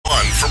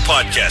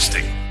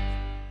podcasting.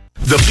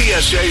 The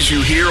PSAs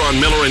you hear on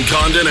Miller and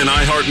Condon and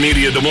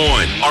iHeartMedia Des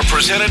Moines are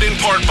presented in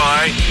part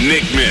by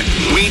Nick Mick.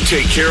 We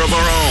take care of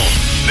our own.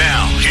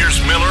 Now, here's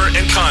Miller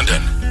and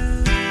Condon.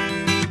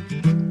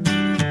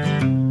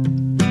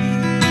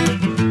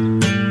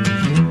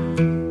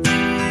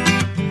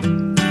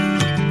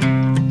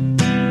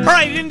 All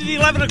right, into the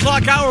 11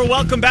 o'clock hour.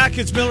 Welcome back.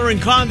 It's Miller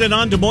and Condon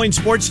on Des Moines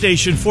Sports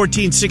Station,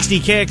 1460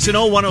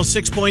 KXNO,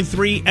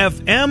 106.3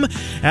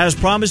 FM. As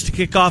promised, to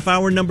kick off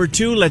hour number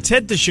 2, let's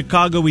head to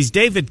Chicago. He's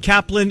David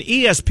Kaplan,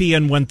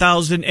 ESPN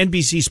 1000,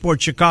 NBC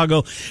Sports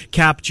Chicago.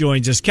 Cap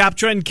joins us. Cap,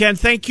 Trent, and Ken,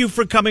 thank you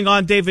for coming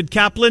on, David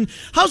Kaplan.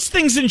 How's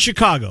things in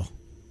Chicago?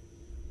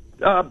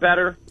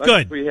 Better.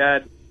 Good. We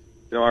had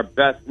our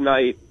best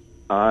night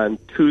on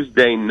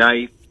Tuesday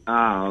night.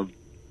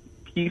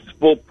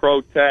 Peaceful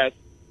protest.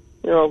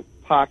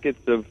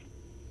 Pockets of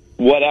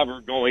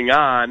whatever going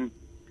on.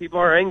 People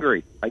are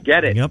angry. I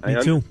get it. Yep, me I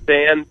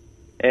understand.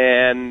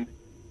 And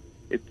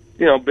it's,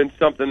 been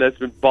something that's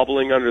been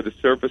bubbling under the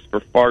surface for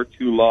far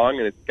too long,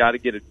 and it's got to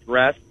get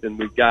addressed, and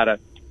we've got to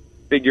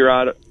figure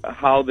out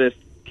how this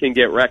can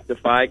get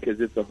rectified because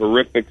it's a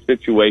horrific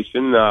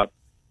situation.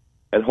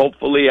 And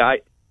hopefully,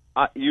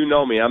 you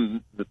know me,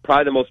 I'm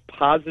probably the most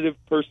positive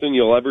person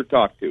you'll ever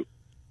talk to.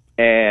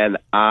 And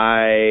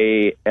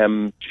I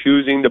am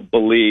choosing to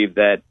believe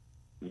that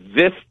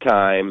this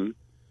time,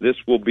 this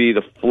will be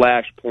the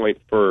flashpoint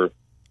for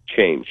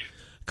change.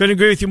 Couldn't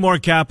agree with you more,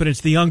 Cap, and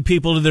it's the young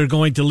people that are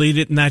going to lead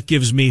it, and that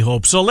gives me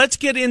hope. So let's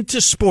get into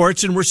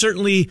sports, and we're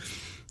certainly,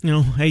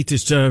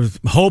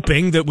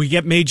 hoping that we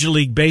get Major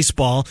League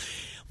Baseball.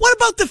 What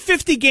about the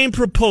 50-game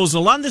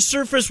proposal? On the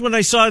surface, when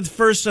I saw it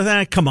first, I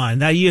thought, come on,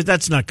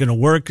 that's not going to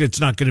work. It's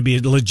not going to be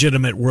a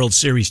legitimate World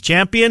Series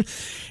champion.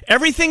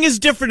 Everything is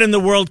different in the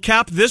World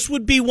Cup. This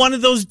would be one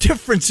of those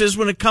differences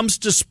when it comes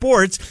to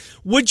sports.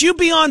 Would you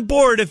be on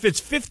board if it's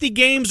 50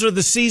 games or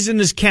the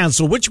season is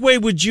canceled? Which way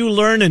would you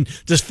learn, and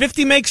does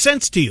 50 make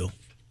sense to you?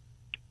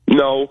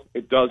 No,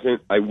 it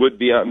doesn't. I would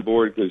be on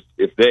board because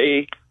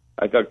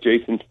I thought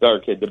Jason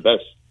Stark had the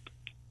best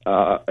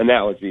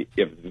analogy.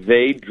 If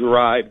they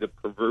drive the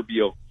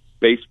proverbial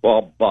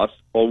baseball bus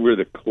over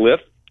the cliff,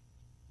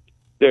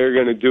 they're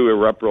going to do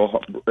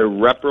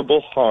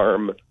irreparable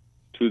harm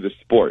to the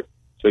sport.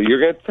 So you're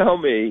going to tell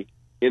me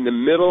in the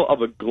middle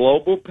of a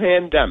global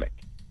pandemic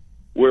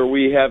where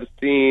we have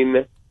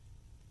seen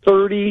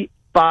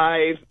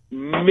 35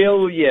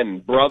 million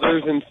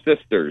brothers and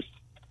sisters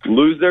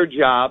lose their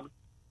job,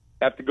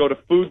 have to go to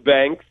food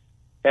banks,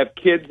 have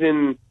kids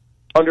in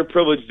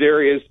underprivileged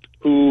areas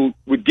who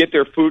would get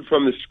their food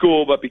from the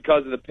school, but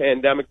because of the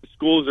pandemic, the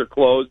schools are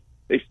closed.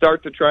 They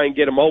start to try and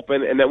get them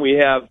open, and then we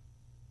have,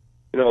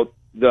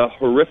 the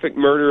horrific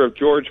murder of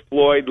George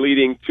Floyd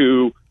leading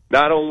to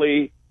not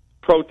only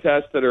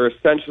protests that are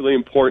essentially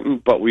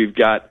important, but we've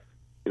got,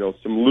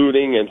 some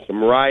looting and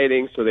some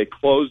rioting, so they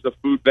close the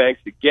food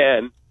banks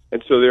again,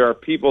 and so there are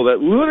people that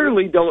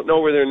literally don't know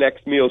where their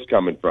next meal's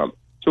coming from.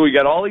 So we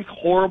got all these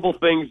horrible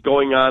things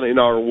going on in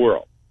our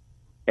world,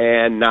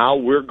 and now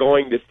we're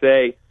going to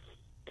say,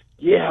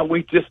 yeah,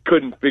 we just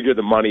couldn't figure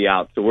the money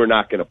out, so we're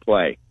not going to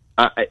play.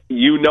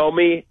 You know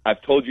me. I've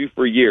told you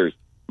for years.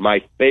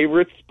 My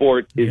favorite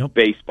sport is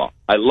baseball.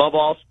 I love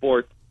all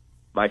sports.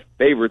 My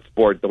favorite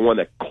sport, the one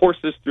that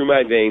courses through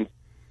my veins,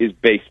 is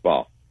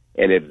baseball.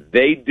 And if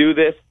they do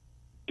this,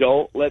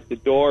 don't let the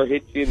door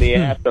hit you in the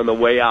ass on the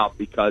way out,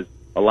 because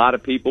a lot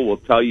of people will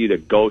tell you to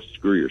go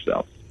screw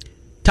yourself.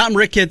 Tom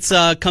Ricketts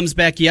comes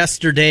back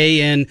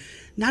yesterday and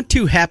not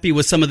too happy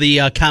with some of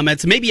the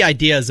comments, maybe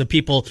ideas of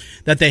people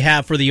that they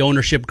have for the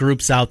ownership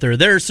groups out there.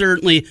 There are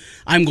certainly,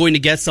 I'm going to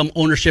guess, some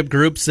ownership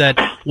groups that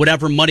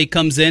whatever money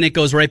comes in, it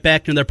goes right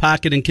back in their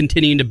pocket and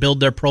continuing to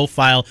build their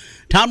profile.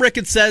 Tom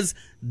Ricketts says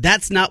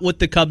that's not what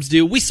the Cubs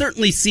do. We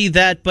certainly see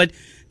that, but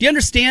do you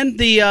understand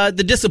the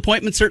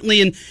disappointment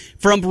certainly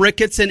from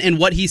Ricketts and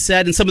what he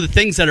said and some of the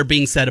things that are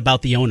being said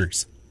about the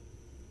owners?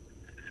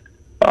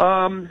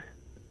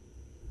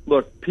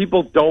 Look,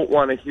 people don't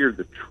want to hear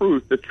the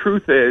truth. The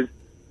truth is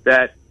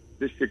that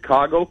the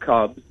Chicago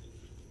Cubs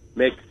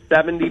make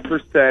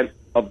 70%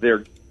 of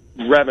their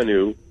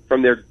revenue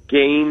from their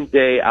game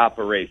day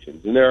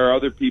operations. And there are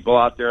other people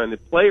out there on the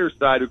player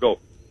side who go,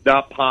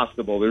 not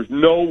possible. There's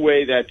no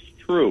way that's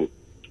true.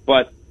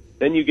 But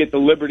then you get the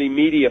Liberty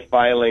Media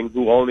filing,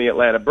 who own the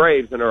Atlanta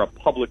Braves and are a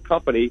public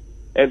company.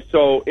 And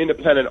so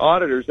independent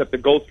auditors have to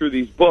go through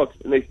these books.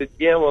 And they said,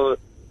 yeah, well,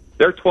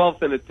 they're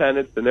 12th in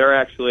attendance, and they're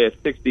actually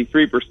at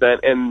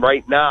 63%. And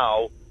right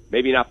now,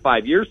 maybe not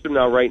 5 years from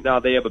now, right now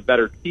they have a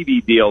better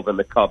TV deal than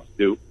the Cubs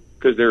do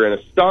because they're in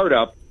a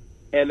startup,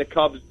 and the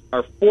Cubs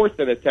are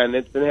 4th in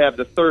attendance and have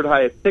the 3rd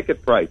highest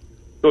ticket price.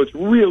 So it's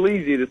real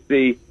easy to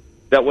see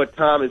that what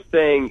Tom is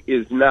saying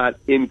is not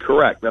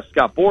incorrect. Now,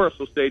 Scott Boras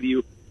will say to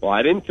you, well,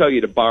 I didn't tell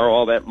you to borrow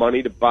all that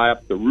money to buy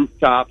up the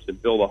rooftops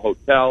and build a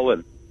hotel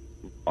and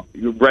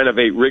you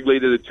renovate Wrigley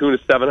to the tune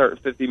of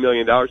 $750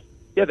 million.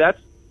 Yeah,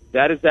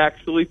 that is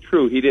actually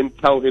true. He didn't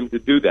tell him to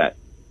do that.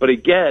 But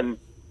again,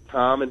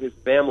 Tom and his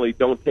family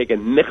don't take a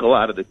nickel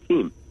out of the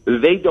team.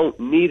 They don't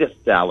need a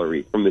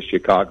salary from the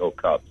Chicago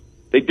Cubs.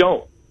 They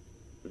don't.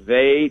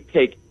 They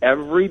take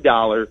every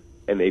dollar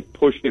and they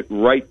push it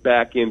right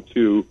back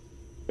into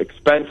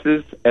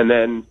expenses, and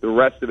then the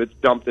rest of it's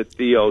dumped at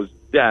Theo's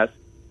desk.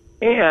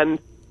 And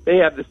they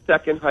have the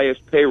second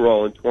highest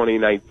payroll in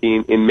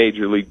 2019 in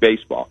Major League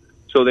Baseball.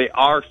 So they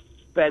are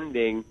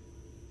spending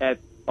at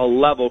a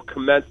level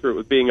commensurate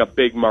with being a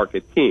big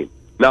market team.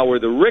 Now, where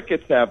the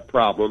Ricketts have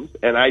problems,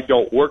 and I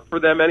don't work for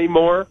them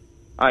anymore,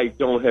 I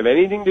don't have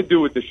anything to do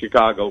with the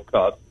Chicago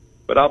Cubs,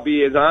 but I'll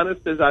be as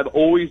honest as I've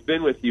always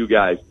been with you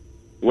guys.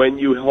 When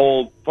you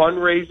hold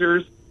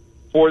fundraisers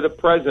for the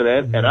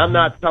president, and I'm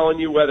not telling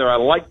you whether I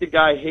like the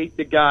guy, hate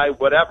the guy,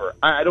 whatever.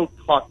 I don't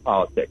talk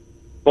politics.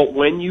 But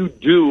when you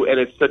do, and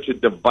it's such a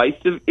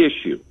divisive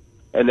issue,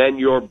 and then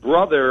your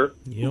brother,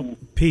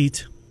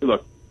 Pete,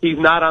 look, he's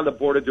not on the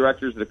board of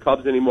directors of the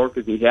Cubs anymore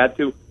because he had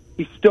to.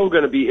 He's still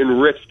going to be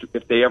enriched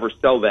if they ever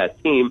sell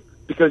that team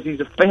because he's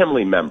a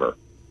family member.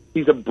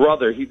 He's a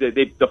brother.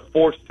 The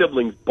four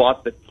siblings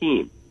bought the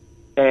team.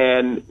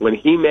 And when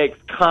he makes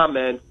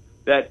comments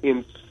that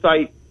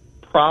incite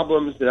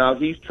problems, now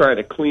he's trying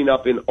to clean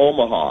up in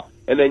Omaha,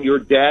 and then your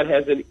dad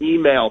has an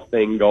email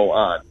thing go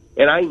on.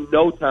 And I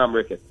know Tom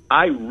Ricketts.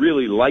 I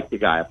really like the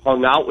guy. I've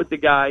hung out with the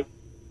guy.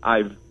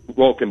 I've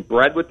broken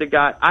bread with the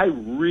guy. I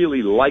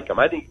really like him.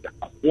 I think he's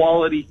a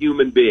quality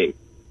human being.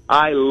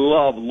 I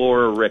love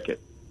Laura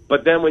Ricketts.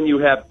 But then when you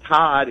have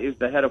Todd is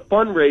the head of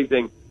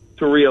fundraising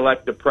to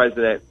reelect the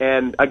president,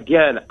 and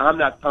again, I'm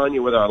not telling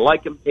you whether I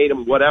like him, hate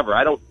him, whatever.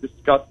 I don't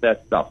discuss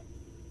that stuff.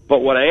 But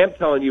what I am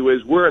telling you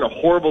is we're in a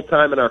horrible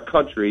time in our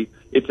country.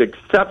 It's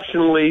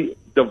exceptionally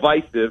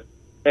divisive,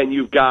 and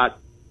you've got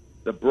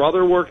the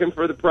brother working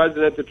for the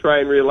president to try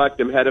and reelect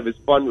him, head of his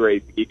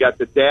fundraising. You got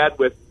the dad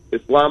with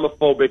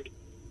Islamophobic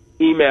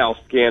email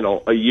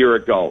scandal a year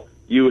ago.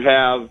 You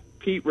have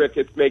Pete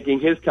Ricketts making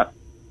his cut.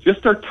 Just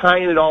start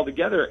tying it all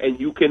together, and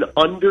you can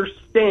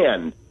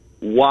understand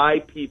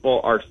why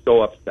people are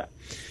so upset.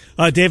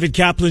 David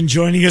Kaplan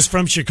joining us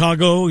from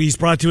Chicago. He's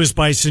brought to us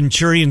by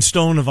Centurion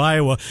Stone of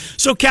Iowa.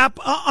 So, Cap,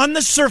 on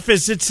the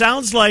surface, it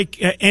sounds like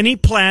any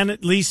plan,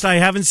 at least I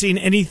haven't seen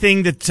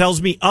anything that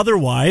tells me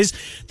otherwise,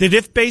 that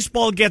if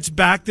baseball gets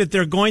back, that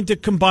they're going to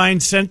combine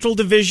Central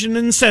Division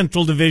and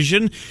Central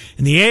Division,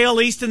 and the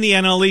AL East and the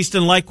NL East,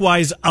 and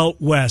likewise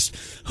out West.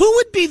 Who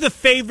would be the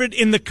favorite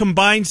in the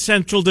combined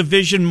Central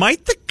Division?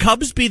 Might the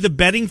Cubs be the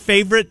betting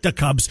favorite?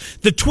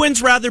 The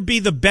Twins rather be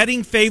the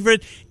betting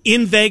favorite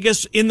in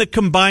Vegas in the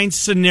combined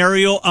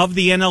scenario of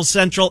the NL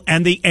Central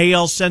and the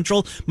AL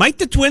Central? Might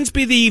the Twins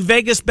be the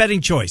Vegas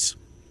betting choice?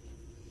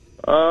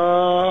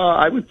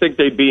 I would think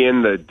they'd be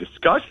in the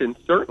discussion,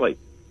 certainly.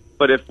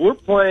 But if we're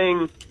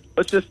playing,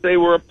 let's just say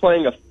we're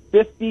playing a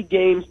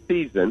 50-game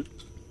season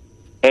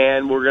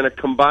and we're going to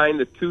combine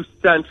the two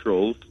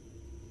Centrals,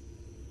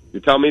 you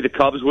tell me the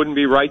Cubs wouldn't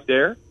be right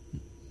there?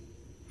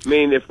 I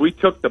mean, if we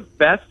took the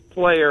best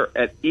player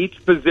at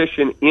each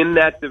position in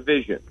that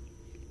division,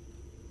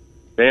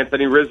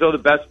 Anthony Rizzo, the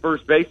best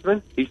first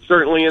baseman, he's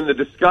certainly in the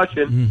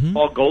discussion. Mm-hmm.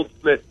 Paul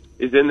Goldschmidt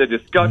is in the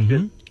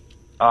discussion.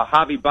 Mm-hmm.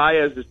 Javi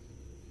Baez is,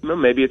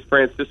 maybe it's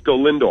Francisco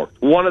Lindor.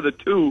 One of the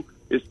two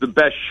is the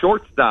best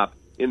shortstop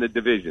in the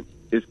division.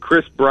 Is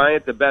Chris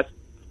Bryant the best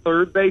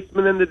third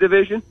baseman in the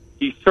division?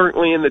 He's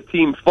certainly in the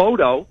team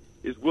photo.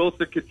 Is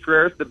Wilson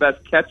Contreras the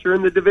best catcher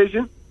in the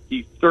division?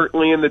 He's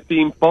certainly in the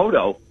team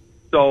photo.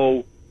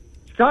 So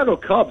Chicago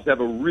Cubs have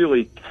a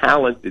really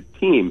talented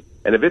team.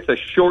 And if it's a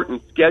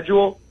shortened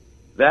schedule,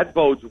 that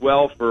bodes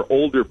well for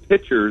older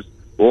pitchers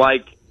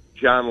like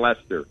John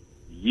Lester,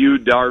 Yu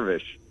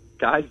Darvish,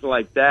 guys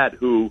like that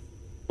who,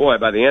 boy,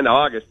 by the end of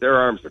August, their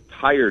arms are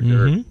tired.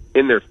 Mm-hmm.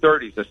 They're in their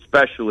 30s,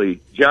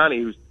 especially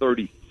Johnny, who's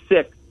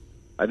 36.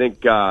 I think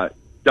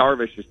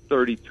Darvish is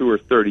 32 or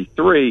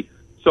 33.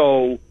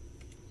 So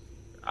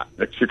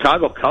the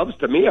Chicago Cubs,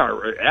 to me,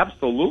 are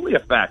absolutely a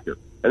factor.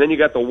 And then you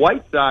got the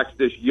White Sox,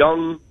 this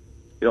young,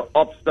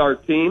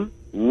 upstart team,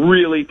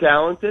 really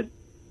talented.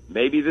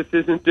 Maybe this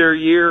isn't their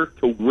year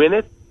to win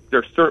it.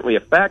 They're certainly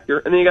a factor.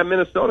 And then you got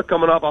Minnesota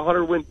coming off a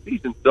 100-win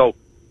season. So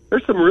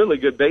there's some really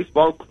good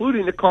baseball,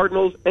 including the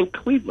Cardinals and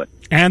Cleveland.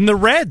 And the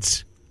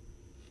Reds.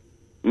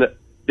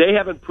 They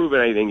haven't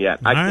proven anything yet.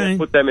 I can't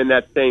put them in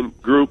that same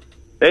group.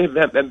 They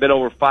haven't been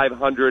over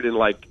 500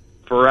 in,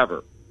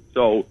 forever.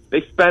 So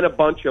they spent a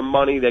bunch of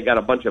money. They got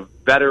a bunch of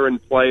veteran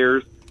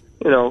players.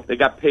 They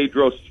got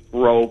Pedro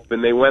Strop,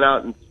 and they went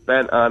out and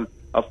spent on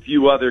a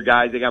few other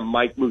guys. They got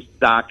Mike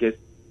Moustakas.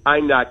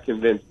 I'm not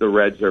convinced the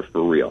Reds are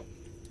for real.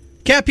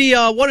 Cappy,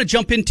 I want to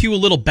jump into a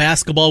little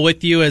basketball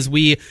with you as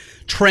we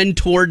trend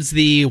towards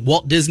the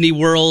Walt Disney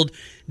World,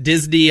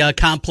 Disney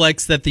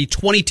complex, that the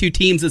 22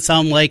 teams that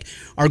sound like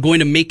are going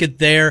to make it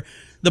there.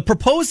 The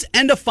proposed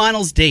end of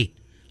finals date,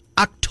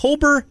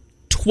 October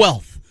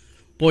 12th.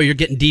 Boy, you're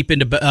getting deep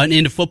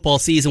into football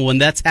season when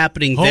that's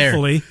happening there.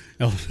 Hopefully.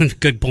 Oh,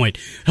 good point.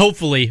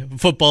 Hopefully,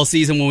 football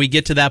season when we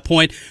get to that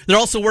point. They're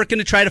also working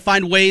to try to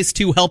find ways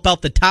to help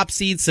out the top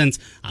seeds since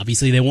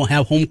obviously they won't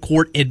have home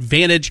court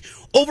advantage.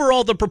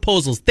 Overall, the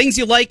proposals, things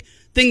you like,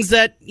 things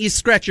that you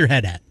scratch your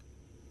head at.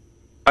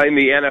 In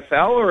the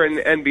NFL or in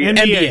NBA?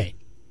 NBA.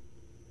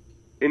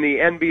 in the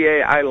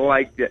NBA, I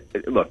liked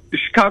it. Look, the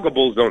Chicago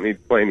Bulls don't need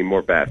to play any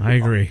more basketball. I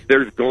agree.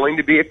 There's going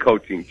to be a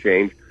coaching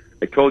change.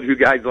 I told you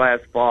guys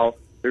last fall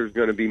there's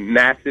going to be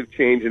massive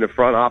change in the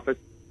front office.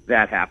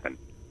 That happened.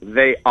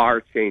 They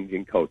are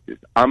changing coaches.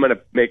 I'm going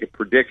to make a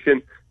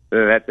prediction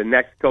that the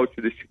next coach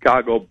of the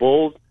Chicago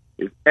Bulls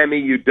is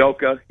Emi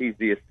Udoka. He's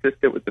the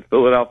assistant with the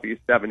Philadelphia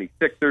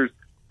 76ers.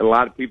 And a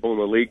lot of people in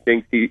the league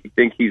think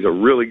he's a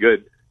really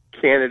good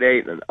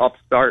candidate and an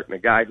upstart and a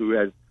guy who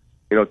has,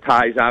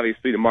 ties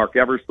obviously to Mark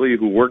Eversley,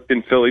 who worked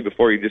in Philly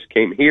before he just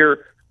came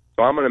here.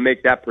 So I'm going to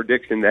make that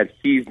prediction that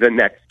he's the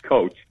next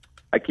coach.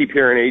 I keep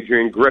hearing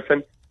Adrian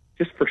Griffin.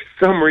 Just for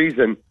some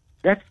reason,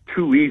 that's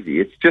too easy.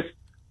 It's just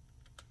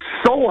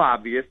so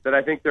obvious that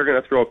I think they're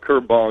going to throw a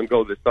curveball and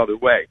go this other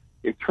way.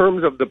 In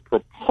terms of the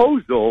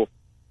proposal,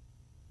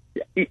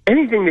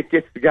 anything that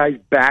gets the guys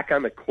back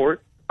on the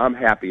court, I'm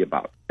happy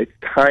about. It's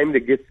time to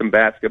get some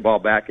basketball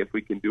back if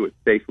we can do it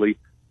safely.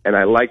 And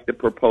I like the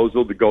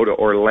proposal to go to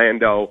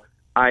Orlando.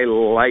 I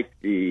like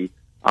the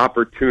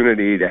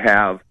opportunity to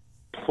have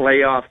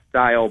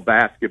playoff-style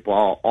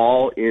basketball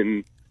all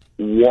in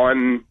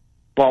one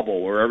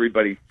bubble where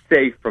everybody's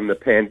safe from the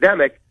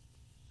pandemic.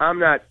 I'm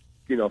not,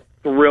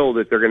 thrilled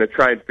that they're going to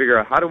try and figure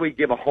out how do we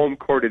give a home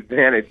court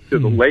advantage to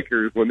the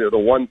Lakers when they're the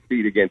 1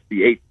 seed against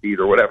the 8 seed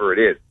or whatever it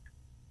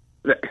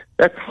is.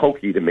 That's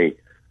hokey to me.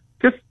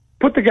 Just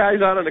put the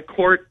guys out on the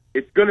court.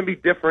 It's going to be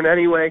different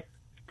anyway.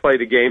 Play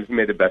the games and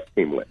may the best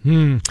team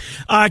win.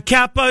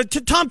 Cap, to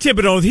Tom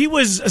Thibodeau, he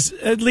was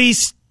at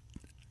least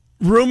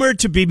rumored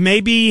to be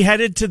maybe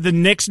headed to the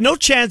Knicks. No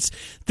chance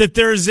that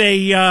there's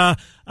a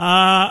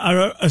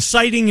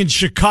sighting in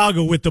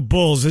Chicago with the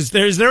Bulls. Is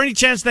there any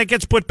chance that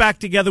gets put back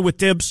together with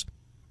Tibbs?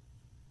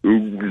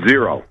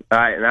 Zero.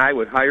 And I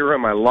would hire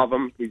him. I love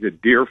him. He's a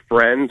dear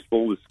friend,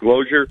 full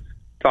disclosure.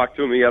 Talked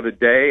to him the other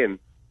day and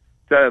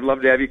said, I'd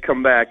love to have you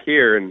come back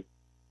here. And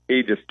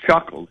he just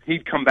chuckled.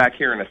 He'd come back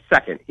here in a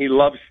second. He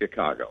loves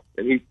Chicago.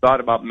 And he thought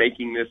about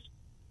making this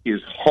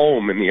his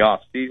home in the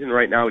off season.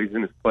 Right now he's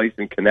in his place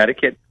in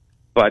Connecticut.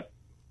 But,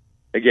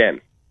 again,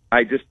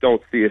 I just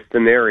don't see a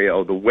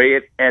scenario. The way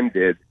it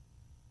ended,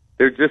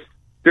 they're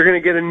going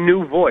to get a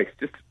new voice,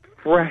 just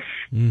fresh,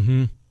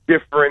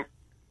 different.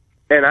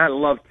 And I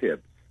love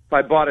Tibbs. If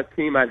I bought a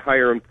team, I'd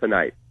hire him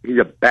tonight. He's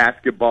a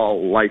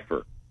basketball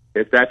lifer.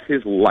 If that's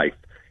his life.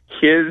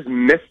 His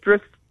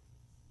mistress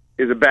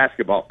is a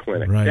basketball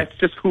clinic. Right. That's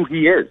just who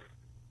he is.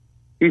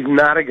 He's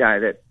not a guy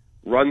that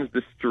runs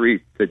the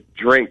streets, that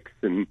drinks,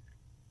 and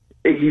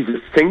he's a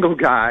single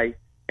guy,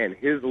 and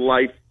his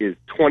life is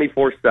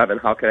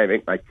 24/7. How can I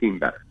make my team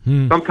better?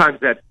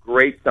 Sometimes that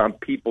grates on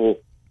people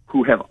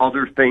who have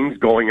other things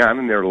going on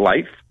in their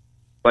life.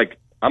 Like,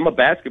 I'm a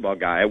basketball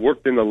guy. I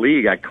worked in the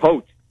league. I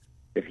coached.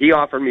 If he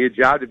offered me a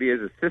job to be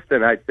his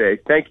assistant, I'd say,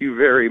 thank you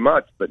very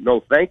much, but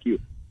no thank you.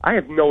 I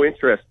have no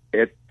interest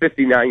at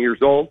 59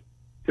 years old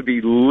to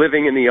be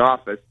living in the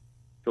office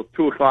till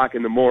 2 o'clock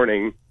in the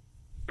morning,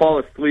 fall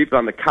asleep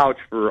on the couch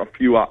for a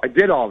few hours. I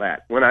did all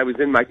that when I was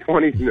in my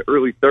 20s and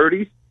early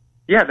 30s.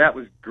 Yeah, that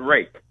was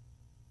great.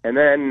 And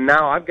then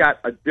now I've got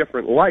a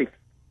different life.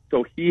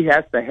 So he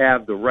has to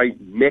have the right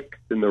mix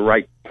and the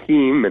right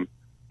team and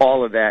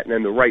all of that, and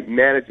then the right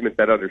management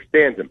that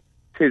understands him.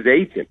 It's his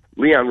agent.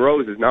 Leon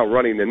Rose is now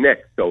running the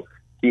Knicks, so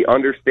he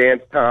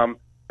understands Tom.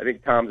 I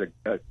think Tom's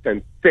a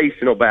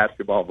sensational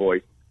basketball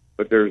voice,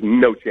 but there's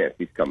no chance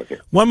he's coming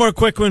here. One more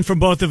quick one from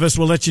both of us.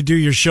 We'll let you do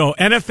your show.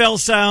 NFL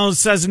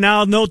says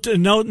now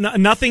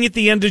nothing at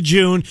the end of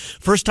June.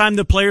 First time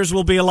the players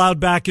will be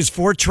allowed back is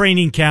for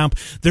training camp.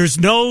 There's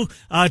no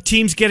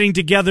teams getting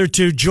together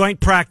to joint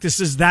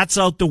practices. That's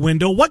out the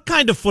window. What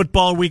kind of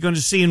football are we going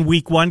to see in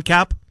week 1,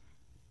 Cap?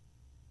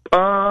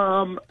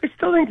 I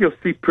still think you'll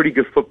see pretty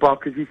good football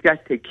because these guys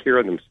take care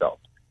of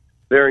themselves.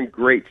 They're in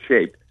great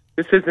shape.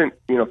 This isn't,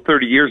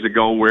 30 years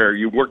ago where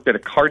you worked at a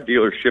car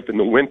dealership in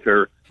the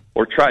winter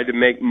or tried to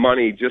make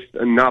money just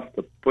enough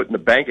to put in the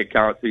bank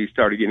account so you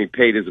started getting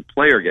paid as a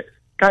player again.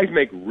 Guys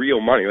make real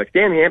money. Like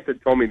Dan Hampton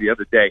told me the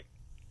other day,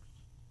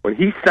 when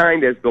he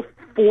signed as the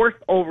 4th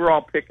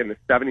overall pick in the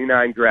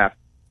 79 draft,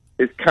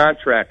 his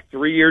contract,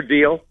 3-year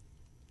deal,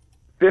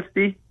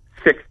 $50,000,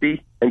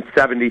 $60,000, and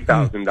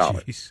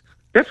 $70,000.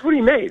 That's what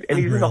he made, and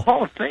he's in the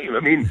Hall of Fame.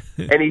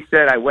 And he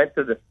said, I went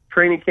to the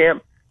training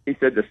camp. He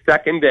said the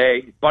second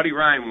day, Buddy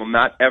Ryan will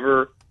not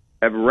ever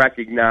have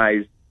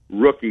recognized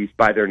rookies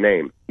by their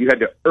name. You had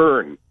to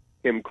earn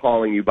him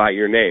calling you by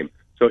your name.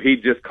 So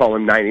he'd just call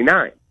him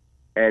 99.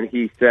 And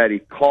he said he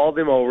called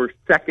him over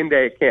second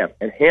day of camp,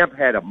 and Hamp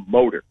had a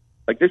motor.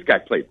 Like, this guy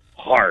played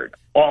hard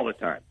all the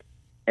time.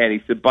 And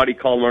he said, Buddy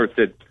called him over and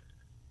said,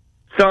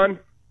 son,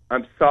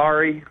 I'm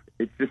sorry.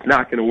 It's just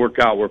not going to work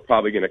out. We're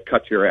probably going to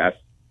cut your ass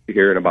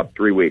here in about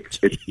 3 weeks.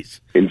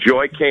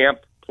 Enjoy camp,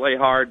 play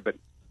hard, but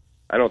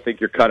I don't think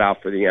you're cut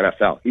out for the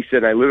NFL. He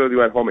said, I literally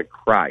went home and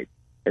cried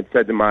and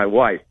said to my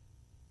wife,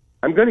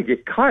 I'm going to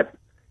get cut.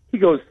 He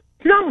goes,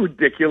 do you know how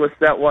ridiculous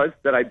that was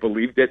that I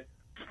believed it?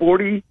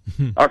 40,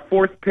 our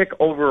fourth pick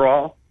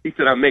overall. He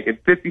said, I'm making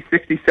 50,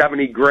 60,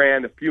 70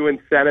 grand, a few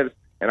incentives,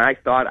 and I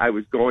thought I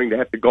was going to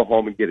have to go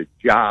home and get a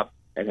job.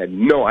 and had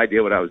no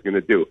idea what I was going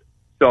to do.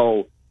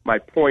 So my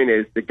point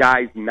is, the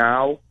guys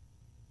now,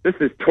 this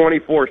is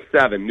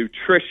 24/7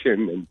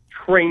 nutrition and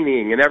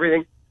training and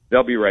everything.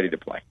 They'll be ready to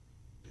play.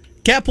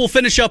 Cap, we'll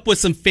finish up with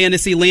some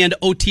Fantasyland.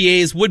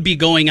 OTAs would be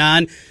going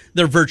on.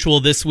 They're virtual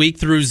this week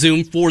through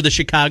Zoom for the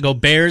Chicago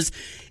Bears.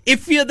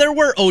 If there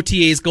were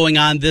OTAs going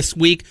on this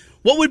week,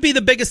 what would be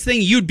the biggest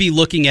thing you'd be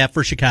looking at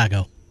for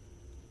Chicago?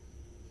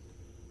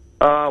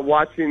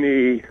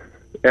 Watching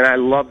and I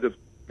love the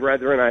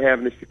brethren I have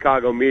in the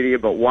Chicago media,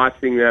 but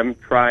watching them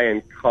try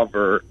and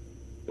cover.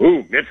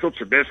 Ooh, Mitchell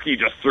Trubisky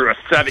just threw a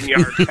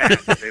 7-yard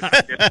pass. They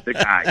missed the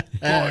guy.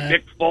 Oh,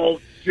 Nick Foles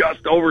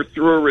just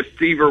overthrew a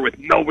receiver with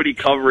nobody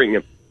covering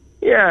him.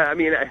 Yeah, I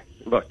mean,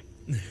 look.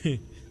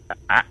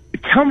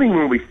 Tell me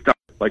when we start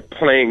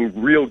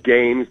playing real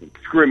games and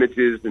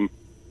scrimmages, and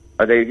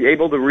are they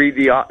able to read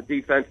the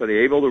defense? Are they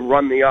able to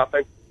run the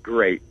offense?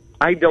 Great.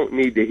 I don't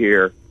need to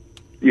hear,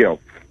 the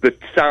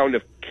sound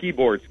of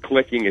keyboards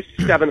clicking as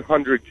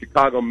 700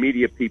 Chicago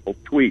media people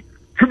tweet,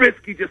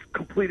 Trubisky just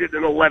completed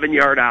an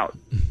 11-yard out.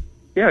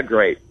 Yeah,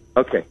 great.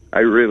 Okay, I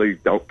really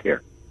don't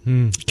care.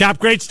 Cap,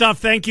 great stuff.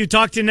 Thank you.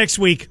 Talk to you next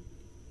week.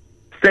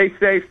 Stay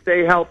safe,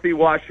 stay healthy,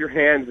 wash your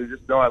hands, and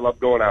just know I love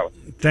going out.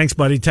 Thanks,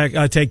 buddy.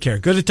 Take care.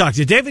 Good to talk to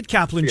you. David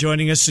Kaplan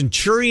joining us.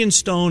 Centurion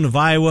Stone of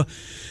Iowa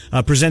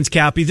presents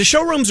Cappy. The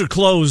showrooms are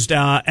closed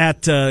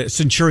at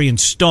Centurion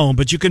Stone,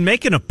 but you can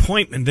make an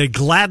appointment. They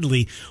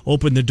gladly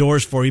open the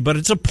doors for you, but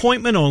it's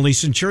appointment only.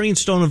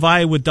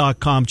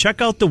 CenturionStoneofIowa.com. Check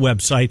out the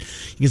website.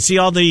 You can see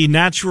all the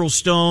natural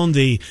stone,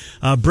 the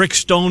brick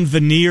stone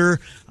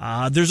veneer.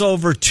 There's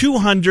over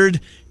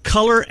 200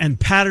 color and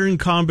pattern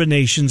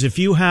combinations. If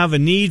you have a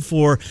need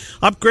for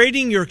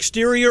upgrading your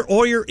exterior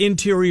or your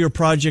interior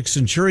project,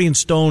 Centurion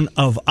Stone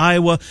of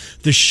Iowa.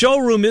 The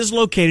showroom is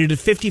located at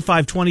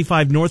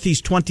 5525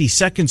 Northeast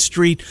 22nd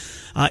Street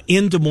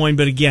in Des Moines.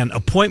 But again,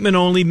 appointment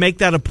only. Make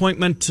that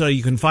appointment.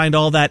 You can find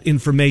all that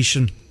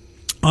information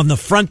on the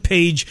front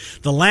page,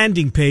 the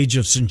landing page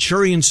of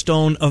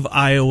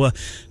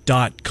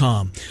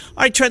CenturionStoneofIowa.com. All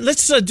right, Trent,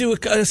 let's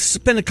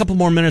spend a couple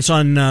more minutes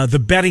on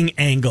the betting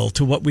angle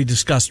to what we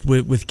discussed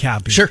with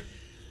Cappy. Sure.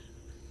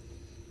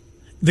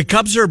 The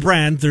Cubs are a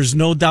brand, there's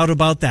no doubt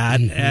about that,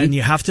 and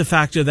you have to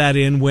factor that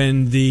in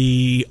when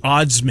the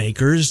odds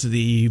makers,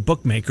 the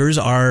bookmakers,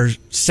 are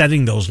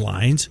setting those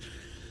lines.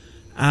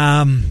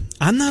 I'm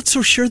not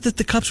so sure that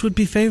the Cubs would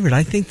be favored.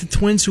 I think the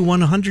Twins, who won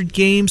 100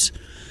 games,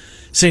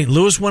 St.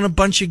 Louis won a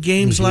bunch of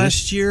games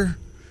last year.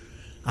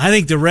 I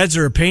think the Reds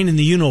are a pain in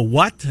the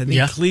you-know-what. I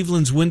think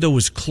Cleveland's window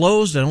was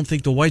closed. I don't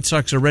think the White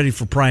Sox are ready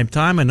for prime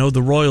time. I know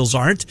the Royals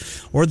aren't,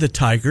 or the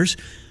Tigers.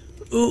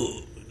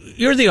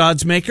 You're the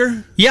odds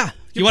maker. Yeah.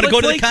 You want to go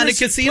to the Condon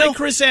Casino? Play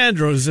Chris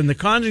Andrews in the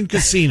Condon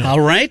Casino.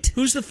 All right.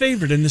 Who's the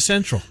favorite in the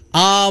Central?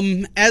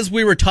 As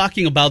we were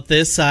talking about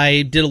this,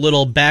 I did a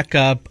little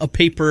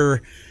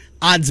paper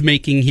odds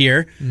making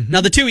here.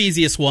 Now, the two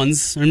easiest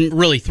ones, and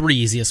really three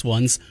easiest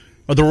ones,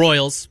 are the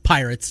Royals,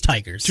 Pirates,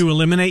 Tigers. To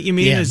eliminate, you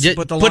mean? Yeah,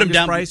 put them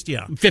down priced?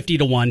 Yeah.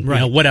 50-1,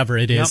 right. Whatever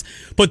it is.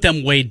 Yep. Put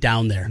them way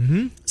down there.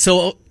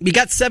 So we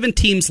got 7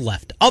 teams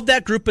left. Of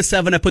that group of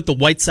 7, I put the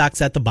White Sox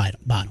at the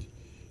bottom.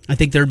 I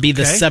think there'd be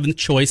the 7th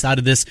choice out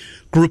of this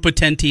group of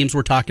 10 teams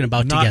we're talking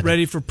about together. Not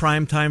ready for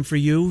prime time for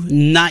you?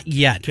 Not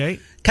yet. Okay.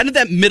 Kind of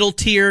that middle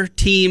tier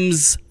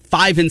teams,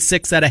 5 and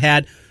 6 that I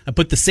had. I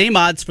put the same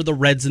odds for the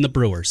Reds and the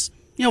Brewers.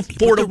 You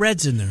put the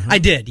Reds in there. Huh? I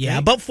did, yeah.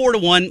 About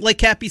 4-1. Like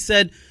Cappy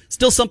said,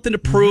 still something to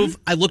prove.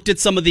 I looked at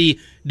some of the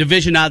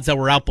division odds that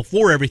were out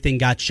before everything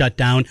got shut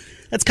down.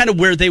 That's kind of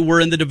where they were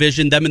in the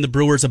division. Them and the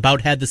Brewers about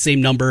had the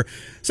same number.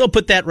 So I'll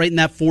put that right in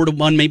that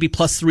 4-1, maybe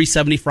plus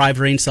 375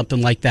 range,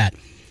 something like that.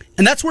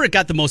 And that's where it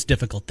got the most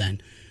difficult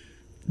then.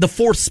 The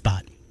 4th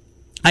spot.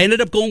 I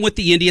ended up going with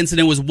the Indians, and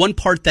it was one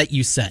part that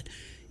you said.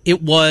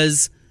 It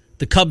was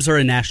the Cubs are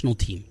a national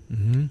team.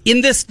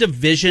 In this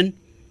division,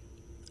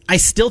 I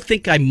still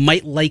think I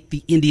might like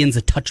the Indians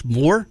a touch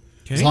more,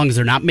 as long as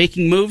they're not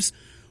making moves.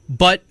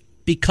 But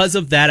because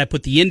of that, I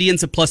put the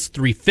Indians at plus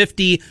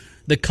 350,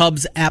 the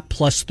Cubs at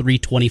plus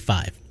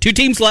 325. 2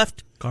 teams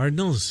left.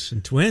 Cardinals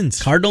and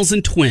Twins.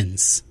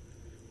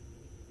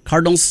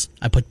 Cardinals,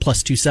 I put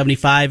plus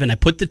 275, and I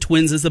put the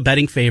Twins as the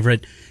betting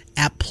favorite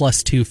at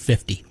plus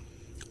 250.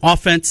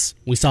 Offense,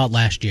 we saw it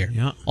last year.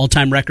 Yeah.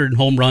 All-time record in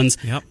home runs.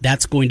 Yep.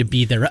 That's going to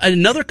be there.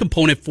 Another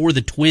component for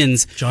the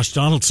Twins. Josh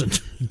Donaldson.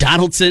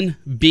 Donaldson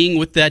being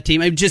with that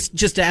team.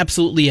 Just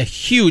absolutely a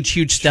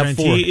huge step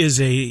forward. He is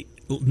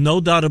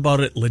no doubt about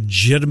it,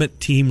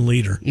 legitimate team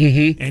leader.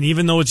 And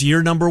even though it's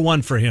year number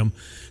 1 for him,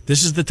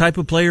 this is the type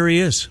of player he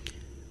is.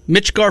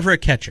 Mitch Garver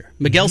at catcher.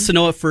 Miguel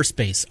Sano at first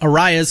base.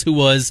 Arias, who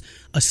was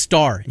a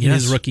star in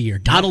his rookie year.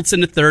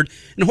 Donaldson at third.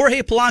 And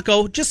Jorge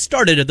Polanco just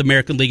started at the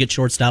American League at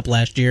shortstop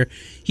last year.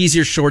 He's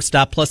your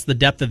shortstop, plus the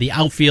depth of the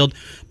outfield.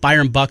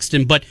 Byron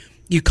Buxton. But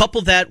you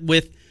couple that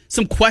with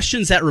some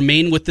questions that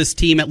remain with this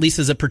team, at least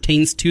as it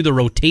pertains to the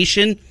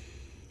rotation.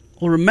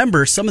 Well,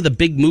 remember some of the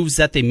big moves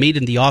that they made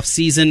in the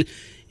offseason,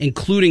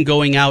 including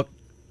going out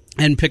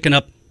and picking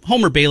up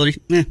Homer Bailey.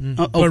 Okay.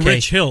 But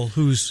Rich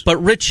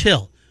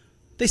Hill,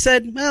 They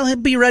said, well, he'll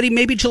be ready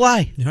maybe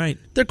July. Right.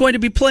 They're going to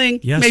be playing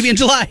Yes. maybe in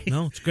July.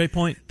 No, it's a great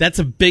point. That's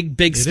a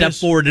big step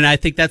forward, and I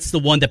think that's the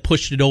one that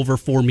pushed it over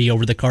for me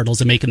over the Cardinals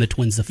and making the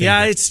Twins the favorite.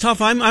 Yeah, it's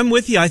tough. I'm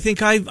with you. I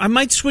think I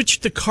might switch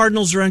the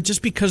Cardinals around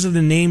just because of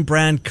the name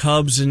brand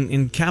Cubs,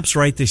 and Cap's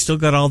right. They still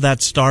got all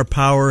that star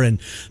power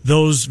and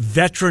those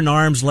veteran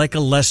arms like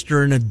a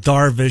Lester and a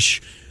Darvish.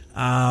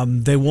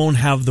 They won't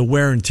have the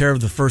wear and tear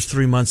of the first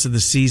 3 months of the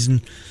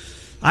season.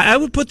 I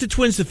would put the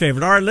Twins the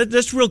favorite. All right,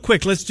 let's real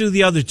quick. Let's do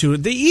the other two.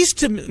 The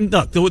East,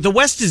 look, the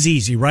West is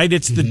easy, right?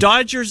 It's the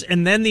Dodgers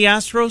and then the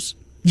Astros.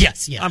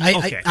 Yes, yeah.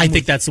 I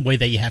think that's the way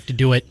that you have to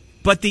do it.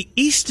 But the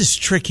East is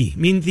tricky. I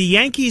mean, the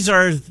Yankees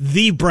are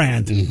the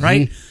brand,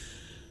 right?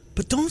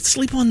 But don't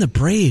sleep on the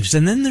Braves.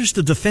 And then there's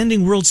the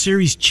defending World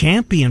Series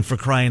champion, for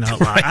crying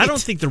out loud. Right. I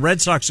don't think the Red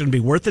Sox are going to be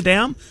worth a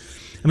damn.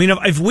 I mean,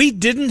 if we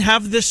didn't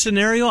have this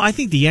scenario, I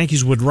think the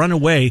Yankees would run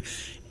away.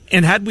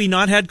 And had we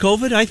not had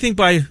COVID, I think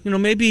by,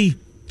 maybe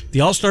the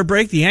All-Star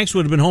break, the Yanks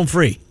would have been home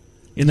free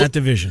in that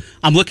division.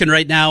 I'm looking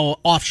right now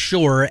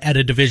offshore at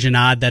a division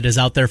odd that is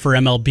out there for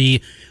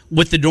MLB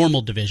with the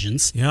normal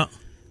divisions. Yeah.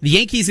 The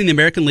Yankees in the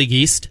American League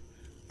East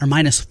are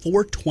minus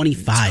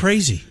 425. It's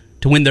crazy.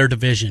 To win their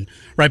division.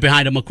 Right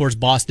behind them, of course,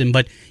 Boston.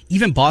 But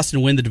even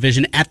Boston to win the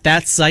division at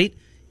that site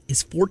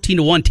is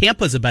 14-1.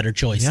 Tampa's a better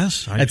choice.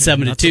 Yes, at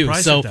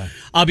 7-2.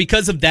 So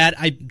because of that,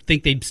 I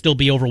think they'd still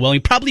be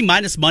overwhelming. Probably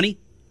minus money,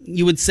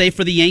 you would say,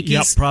 for the Yankees.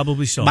 Yep,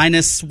 probably so.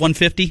 Minus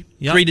 150,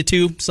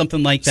 3-2,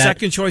 something like that.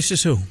 Second choice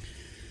is who?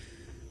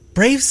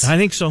 Braves. I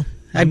think so.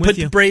 I put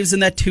the Braves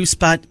in that 2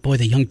 spot. Boy,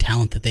 the young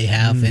talent that they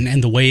have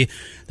and the way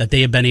that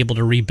they have been able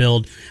to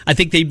rebuild. I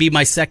think they'd be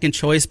my second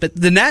choice. But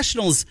the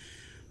Nationals,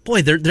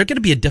 boy, they're going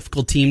to be a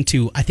difficult team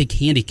to, I think,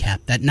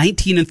 handicap. That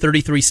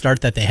 19-33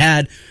 start that they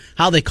had,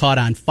 how they caught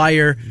on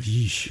fire.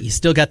 Yeesh. You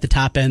still got the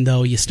top end,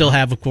 though. You still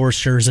have, of course,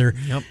 Scherzer.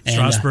 Yep, and,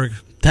 Strasburg.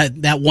 That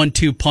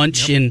 1-2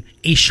 punch in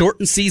a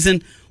shortened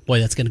season. Boy,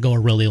 that's going to go a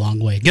really long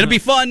way. Going to be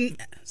fun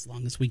as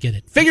long as we get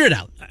it. Figure it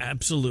out.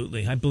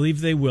 Absolutely. I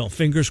believe they will.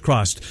 Fingers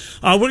crossed.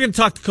 We're going to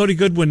talk to Cody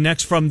Goodwin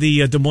next from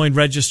the Des Moines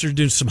Register,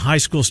 do some high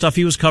school stuff.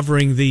 He was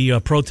covering the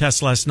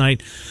protests last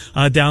night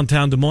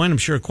downtown Des Moines. I'm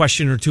sure a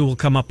question or two will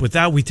come up with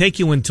that. We take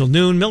you until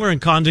noon. Miller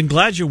and Condon,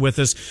 glad you're with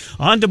us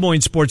on Des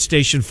Moines Sports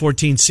Station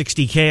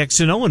 1460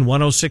 KXNO and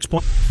 106.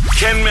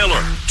 Ken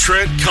Miller,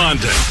 Trent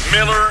Condon,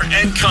 Miller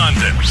and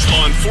Condon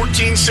on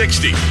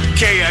 1460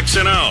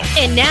 KXNO.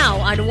 And now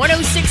on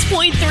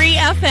 106.3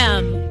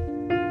 FM.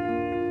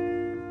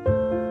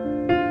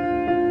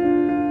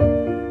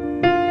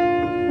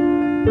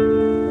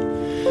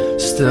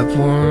 Step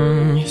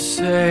one, you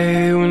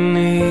say we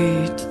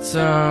need to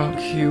talk.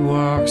 He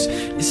walks,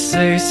 you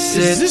say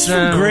sit Is this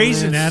down. from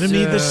Grey's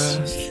Anatomy?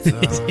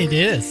 It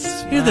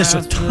is. Hear this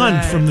a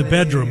ton from the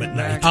bedroom at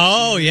night.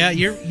 Oh, yeah.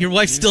 Your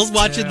wife's still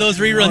watching those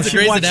reruns of She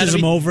Grey's watches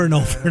Anatomy? them over and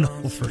over and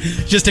over.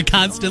 Just a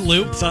constant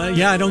loop? So,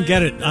 yeah, I don't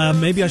get it.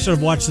 Maybe I should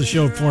have watched the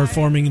show before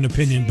forming an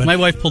opinion. But My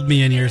wife pulled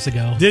me in years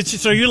ago. did she?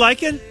 So you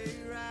like it?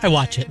 I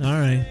watch it. All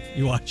right,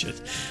 you watch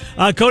it.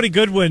 Cody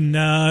Goodwin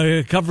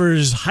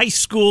covers high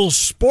school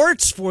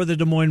sports for the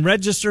Des Moines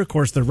Register. Of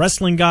course, the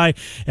wrestling guy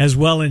as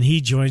well, and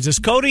he joins us.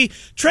 Cody,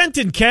 Trent,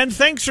 and Ken,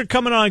 thanks for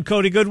coming on,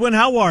 Cody Goodwin.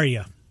 How are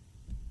you?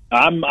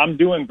 I'm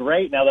doing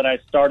great now that I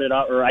started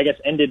out, or I guess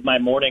ended my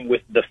morning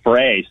with The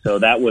Fray. So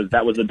that was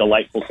a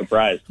delightful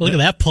surprise. Look at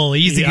that pull.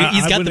 He's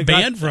got the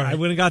band from I it.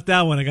 wouldn't have got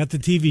that one. I got the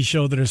TV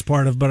show that it's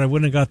part of, but I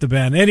wouldn't have got the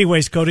band.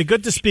 Anyways, Cody,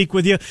 good to speak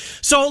with you.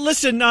 So,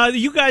 listen,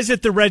 you guys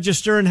at the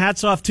Register, and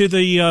hats off to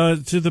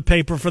the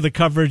paper for the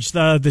coverage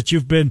that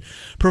you've been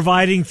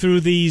providing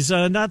through these,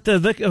 not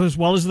as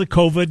well as the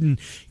COVID, and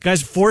you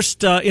guys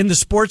forced in the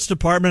sports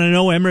department. I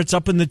know Emirates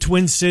up in the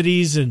Twin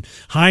Cities, and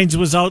Hines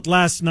was out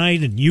last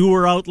night, and you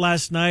were out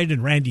last night,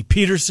 and Randy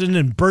Peterson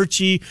and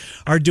Birchie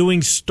are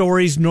doing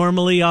stories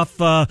normally off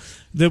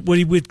that what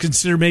he would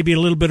consider maybe a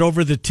little bit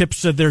over the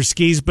tips of their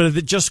skis, but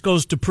it just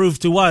goes to prove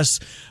to us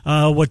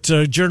what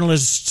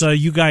journalists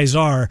you guys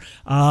are.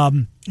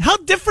 How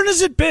different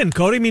has it been,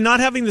 Cody? I mean, not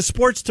having the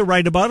sports to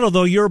write about,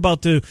 although you're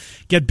about to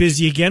get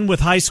busy again with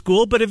high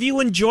school, but have you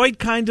enjoyed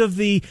kind of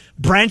the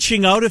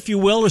branching out, if you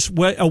will,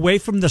 away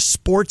from the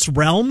sports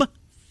realm?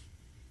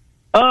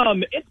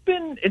 It's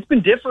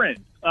been different.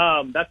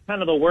 That's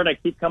kind of the word I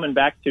keep coming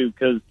back to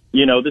because,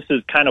 this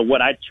is kind of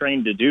what I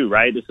trained to do,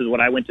 right? This is what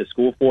I went to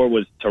school for,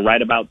 was to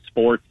write about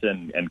sports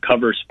and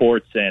cover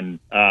sports. And,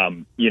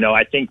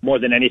 I think more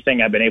than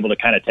anything, I've been able to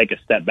kind of take a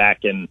step back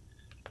and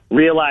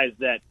realize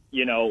that,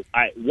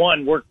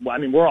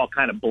 we're all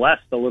kind of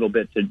blessed a little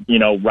bit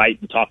to, write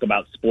and talk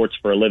about sports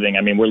for a living.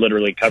 I mean, we're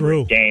literally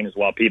covering games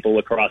while people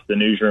across the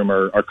newsroom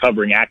are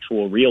covering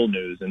actual real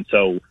news. And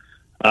so,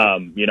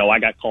 I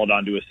got called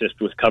on to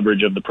assist with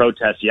coverage of the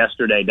protests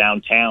yesterday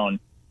downtown.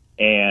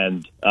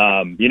 And,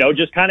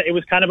 it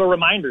was kind of a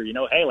reminder,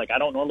 hey, I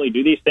don't normally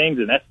do these things.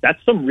 And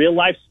that's some real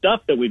life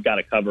stuff that we've got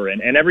to cover.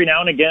 And every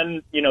now and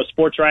again,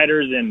 sports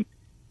writers and,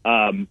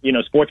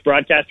 sports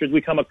broadcasters,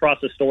 we come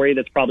across a story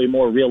that's probably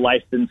more real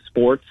life than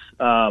sports.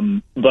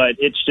 But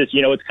it's just,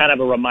 it's kind of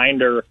a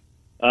reminder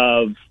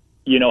of,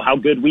 how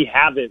good we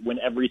have it when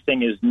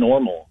everything is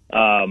normal.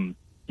 I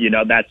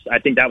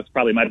think that was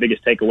probably my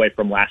biggest takeaway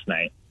from last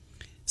night.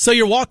 So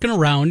you're walking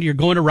around, you're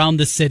going around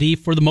the city.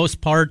 For the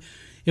most part,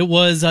 it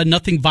was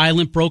nothing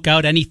violent broke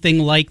out, anything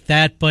like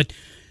that. But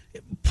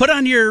put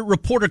on your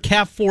reporter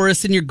cap for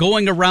us, and you're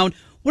going around.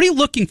 What are you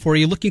looking for? Are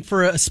you looking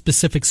for a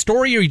specific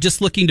story, or are you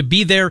just looking to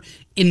be there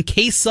in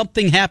case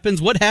something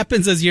happens? What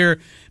happens as you're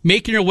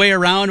making your way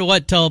around,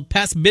 till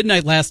past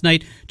midnight last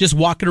night, just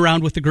walking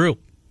around with the group?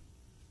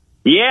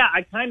 Yeah,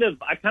 I kind of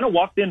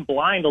walked in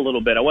blind a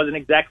little bit. I wasn't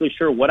exactly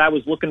sure what I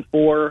was looking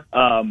for.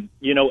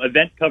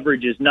 Event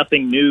coverage is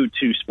nothing new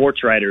to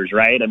sports writers,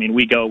 right? I mean,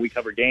 we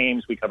cover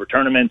games, we cover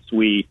tournaments,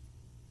 we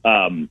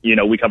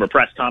cover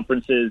press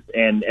conferences,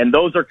 and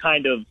those are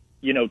kind of,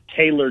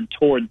 tailored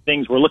toward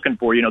things we're looking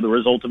for, the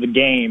result of a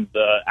game,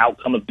 the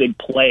outcome of big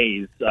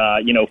plays,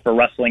 for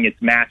wrestling,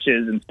 it's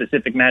matches and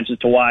specific matches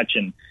to watch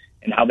and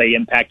how they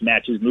impact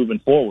matches moving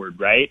forward,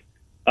 right?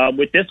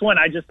 With this one,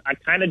 I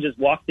kind of just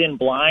walked in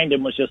blind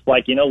and was just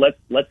like,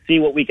 let's see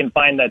what we can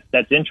find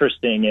that's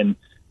interesting. And,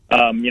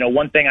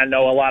 one thing I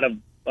know a lot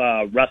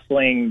of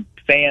wrestling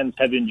fans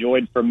have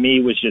enjoyed from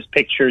me was just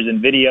pictures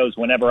and videos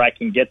whenever I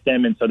can get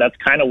them. And so that's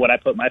kind of what I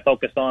put my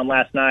focus on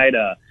last night.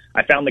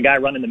 I found the guy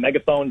running the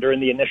megaphone during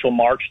the initial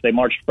march. They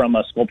marched from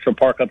Sculpture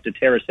Park up to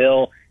Terrace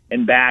Hill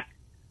and back.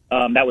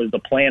 That was the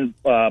planned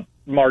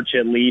march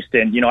at least.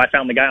 And, I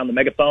found the guy on the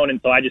megaphone. And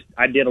so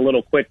I did a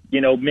little quick,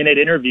 minute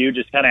interview,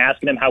 just kind of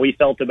asking him how he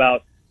felt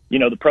about,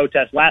 the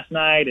protest last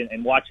night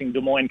and watching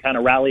Des Moines kind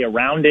of rally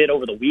around it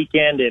over the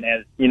weekend. And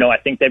as, I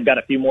think they've got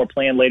a few more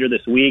planned later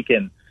this week.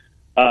 And,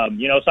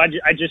 so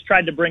I just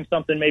tried to bring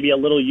something maybe a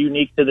little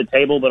unique to the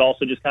table, but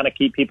also just kind of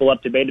keep people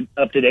up to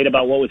date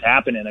about what was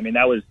happening. I mean,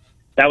 that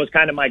was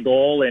kind of my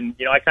goal. And,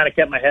 I kind of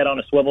kept my head on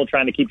a swivel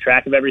trying to keep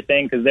track of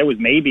everything because there was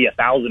maybe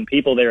 1,000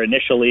 people there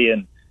initially.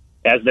 And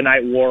as the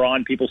night wore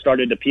on, people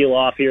started to peel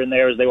off here and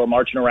there as they were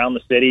marching around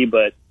the city.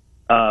 But,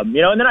 and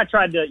then I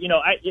tried to,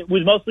 it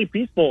was mostly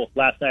peaceful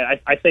last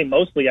night. I say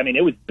mostly, I mean,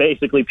 it was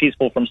basically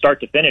peaceful from start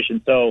to finish.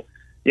 And so,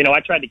 I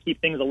tried to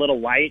keep things a little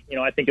light.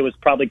 I think it was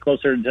probably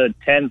closer to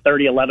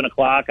 10:30, 11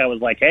 o'clock. I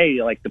was like, hey,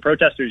 the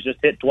protesters just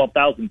hit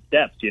 12,000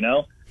 steps,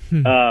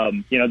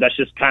 that's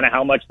just kind of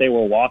how much they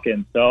were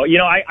walking. So,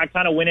 I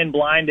kind of went in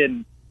blind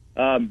and,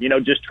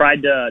 just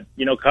tried to,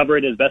 cover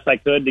it as best I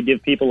could to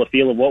give people a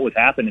feel of what was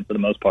happening for the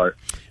most part.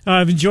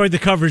 I've enjoyed the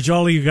coverage,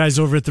 all of you guys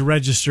over at the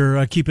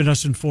Register, keeping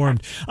us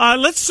informed.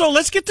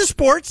 Let's get to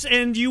sports,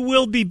 and you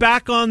will be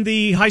back on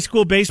the high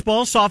school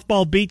baseball,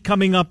 softball beat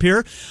coming up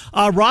here.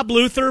 Rob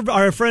Luther,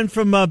 our friend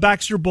from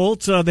Baxter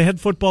Bolt, the head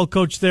football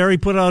coach there, he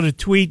put out a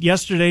tweet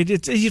yesterday.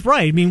 He's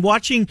right. I mean,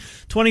 watching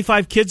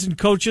 25 kids and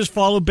coaches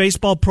follow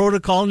baseball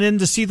protocol and then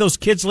to see those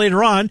kids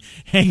later on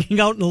hanging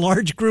out in a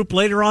large group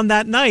later on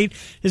that night,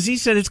 as he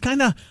said, it's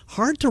kind of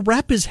hard to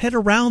wrap his head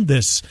around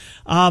this.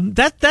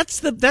 That's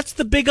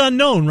the big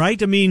unknown,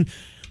 right? I mean,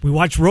 we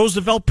watched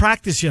Roosevelt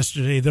practice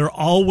yesterday. They're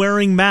all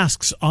wearing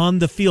masks on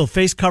the field,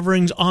 face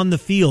coverings on the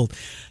field.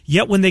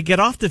 Yet when they get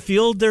off the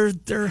field,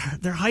 they're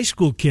high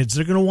school kids.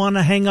 They're going to want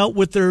to hang out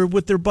with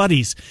their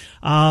buddies.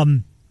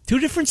 Two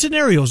different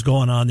scenarios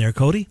going on there,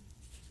 Cody.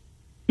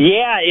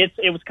 Yeah,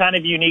 it was kind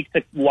of unique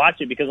to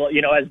watch it because,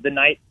 as the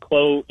night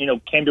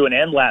came to an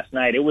end last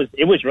night, it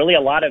was really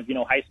a lot of,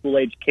 high school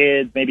age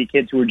kids, maybe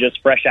kids who were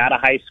just fresh out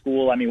of high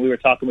school. I mean, we were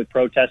talking with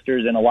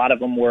protesters and a lot of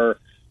them were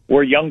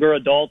younger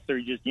adults or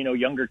just,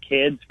 younger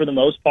kids for the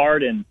most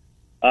part. And,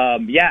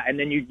 and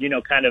then you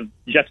kind of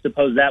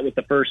juxtapose that with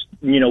the first,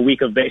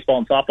 week of baseball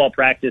and softball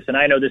practice. And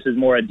I know this is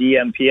more a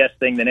DMPS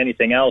thing than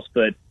anything else,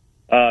 but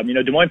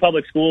Des Moines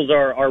Public Schools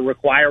are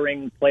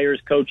requiring players,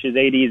 coaches,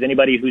 ADs,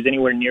 anybody who's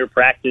anywhere near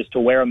practice to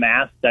wear a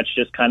mask. That's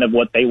just kind of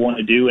what they want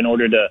to do in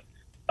order to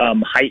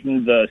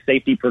heighten the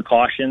safety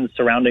precautions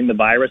surrounding the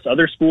virus.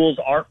 Other schools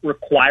aren't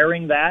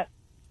requiring that,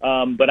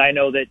 but I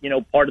know that,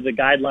 part of the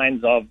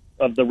guidelines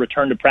of the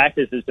return to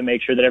practice is to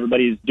make sure that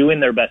everybody's doing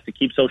their best to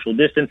keep social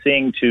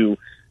distancing, to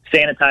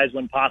sanitize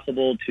when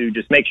possible, to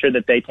just make sure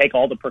that they take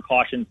all the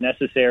precautions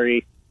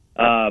necessary.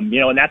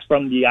 And that's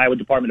from the Iowa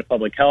Department of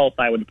Public Health,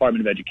 Iowa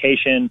Department of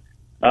Education.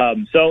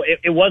 So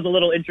it was a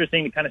little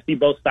interesting to kind of see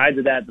both sides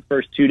of that the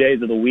first 2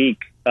 days of the week.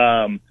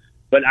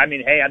 But I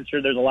mean, hey, I'm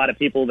sure there's a lot of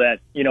people that,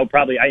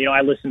 probably,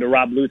 I listened to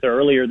Rob Luther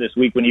earlier this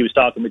week when he was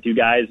talking with you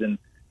guys. And,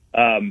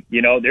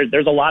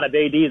 there's a lot of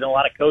ADs and a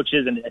lot of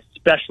coaches and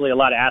especially a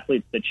lot of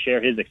athletes that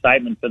share his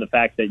excitement for the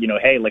fact that,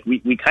 hey,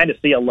 we kind of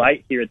see a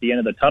light here at the end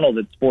of the tunnel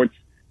that sports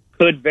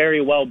could very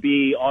well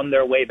be on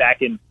their way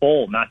back in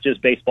full, not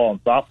just baseball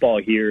and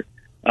softball here.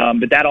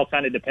 But that all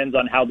kind of depends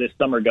on how this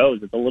summer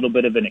goes. It's a little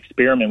bit of an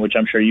experiment, which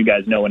I'm sure you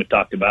guys know and have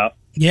talked about.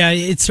 Yeah,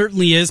 it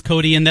certainly is,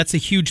 Cody, and that's a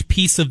huge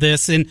piece of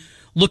this. And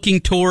looking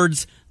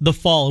towards the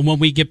fall and when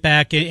we get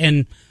back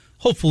and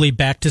hopefully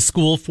back to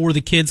school for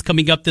the kids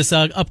coming up this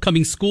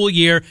upcoming school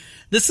year,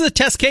 this is a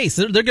test case.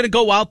 They're going to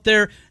go out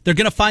there. They're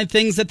going to find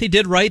things that they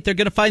did right. They're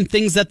going to find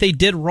things that they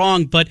did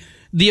wrong. But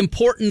the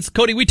importance,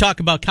 Cody, we talk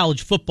about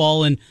college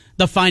football and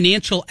the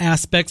financial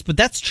aspects, but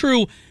that's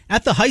true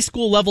at the high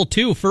school level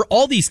too for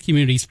all these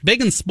communities,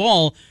 big and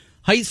small.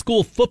 high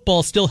school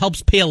football still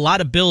helps pay a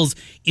lot of bills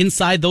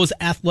inside those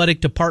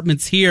athletic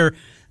departments here.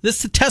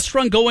 This test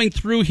run going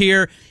through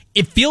here,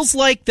 it feels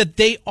like that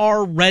they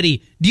are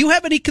ready. Do you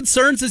have any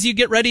concerns as you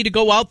get ready to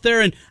go out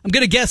there and, I'm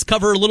going to guess,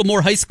 cover a little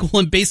more high school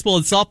and baseball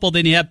and softball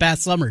than you have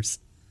past summers?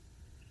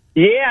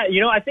 Yeah,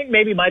 I think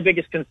maybe my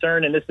biggest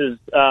concern, and this is,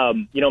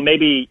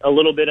 maybe a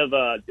little bit of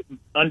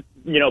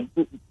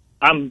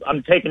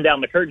I'm taking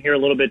down the curtain here a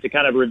little bit to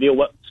kind of reveal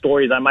what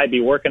stories I might be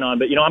working on.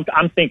 But,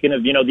 I'm thinking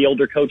of, the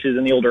older coaches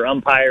and the older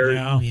umpires.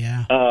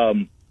 Yeah.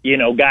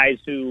 Guys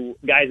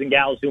and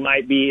gals who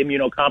might be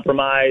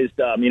immunocompromised.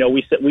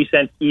 We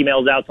sent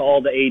emails out to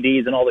all the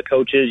ADs and all the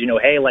coaches,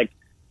 hey,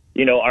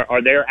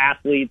 are there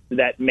athletes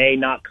that may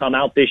not come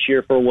out this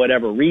year for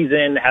whatever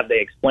reason? Have they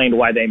explained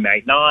why they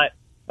might not?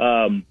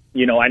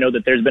 I know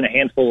that there's been a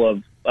handful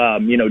of,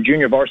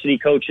 junior varsity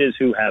coaches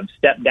who have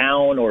stepped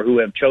down or who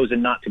have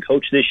chosen not to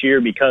coach this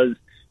year because,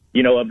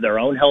 of their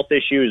own health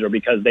issues or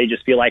because they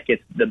just feel like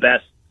it's the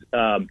best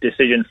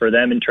decision for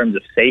them in terms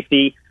of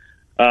safety.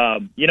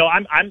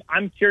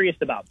 I'm curious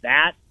about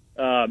that.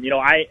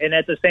 And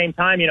at the same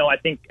time, I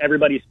think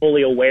everybody's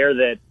fully aware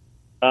that,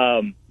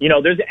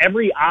 there's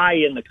every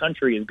eye in the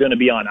country is going to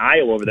be on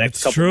Iowa over the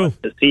next couple months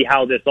to see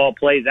how this all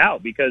plays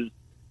out because,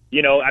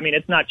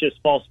 it's not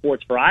just fall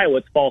sports for Iowa,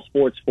 it's fall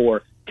sports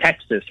for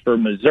Texas, for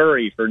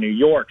Missouri, for New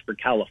York, for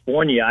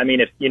California.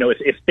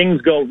 If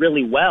things go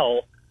really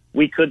well,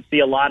 we could see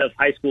a lot of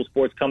high school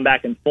sports come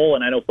back in full.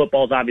 And I know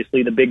football is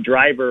obviously the big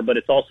driver, but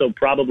it's also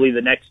probably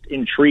the next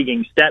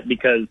intriguing step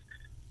because,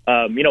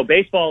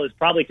 baseball is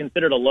probably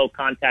considered a low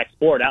contact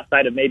sport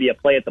outside of maybe a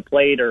play at the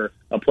plate or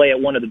a play at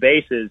one of the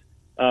bases.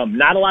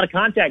 Not a lot of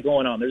contact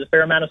going on. There's a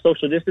fair amount of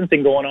social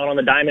distancing going on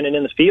the diamond and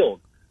in the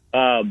field.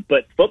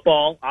 But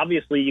football,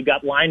 obviously, you've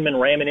got linemen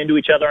ramming into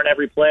each other on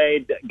every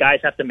play. Guys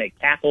have to make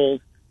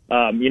tackles.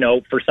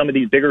 For some of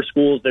these bigger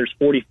schools, there's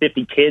 40,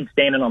 50 kids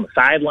standing on the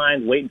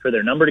sidelines waiting for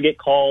their number to get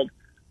called.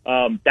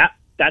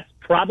 That's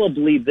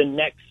probably the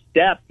next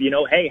step.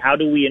 Hey, how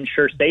do we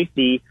ensure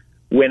safety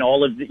when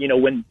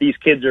when these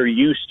kids are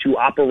used to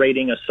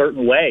operating a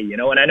certain way?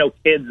 And I know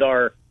kids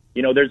are,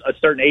 there's a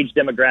certain age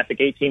demographic,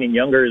 18 and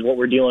younger is what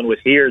we're dealing with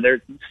here.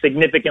 They're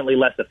significantly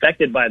less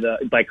affected by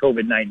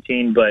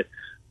COVID-19, but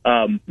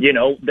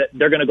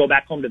they're going to go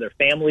back home to their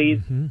families.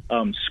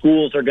 Mm-hmm.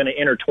 Schools are going to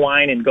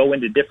intertwine and go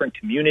into different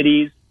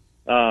communities.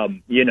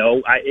 There's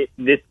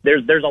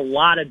a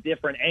lot of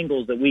different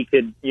angles that we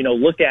could,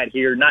 look at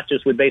here, not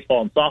just with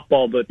baseball and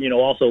softball, but,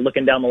 also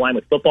looking down the line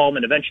with football and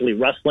then eventually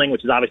wrestling,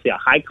 which is obviously a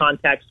high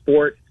contact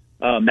sport.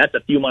 That's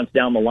a few months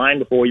down the line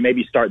before we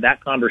maybe start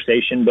that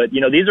conversation. But,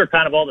 these are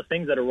kind of all the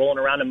things that are rolling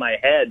around in my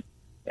head.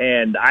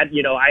 And I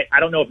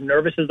don't know if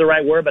nervous is the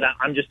right word, but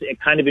I'm just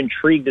kind of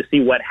intrigued to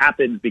see what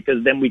happens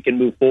because then we can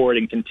move forward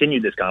and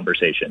continue this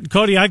conversation.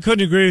 Cody, I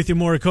couldn't agree with you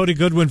more. Cody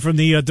Goodwin from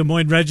the Des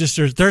Moines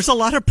Register. There's a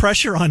lot of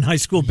pressure on high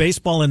school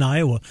baseball in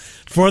Iowa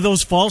for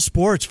those fall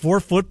sports, for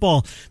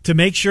football, to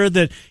make sure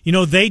that,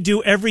 they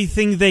do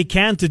everything they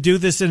can to do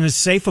this in as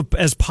safe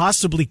as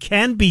possibly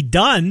can be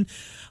done.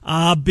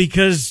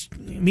 Because,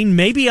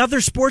 maybe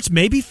other sports,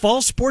 maybe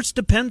fall sports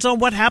depends on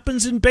what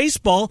happens in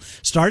baseball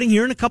starting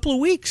here in a couple of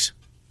weeks.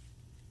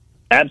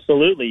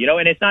 Absolutely.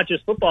 And it's not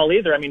just football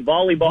either.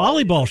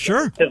 Volleyball,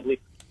 sure.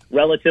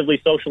 Relatively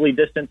socially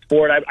distant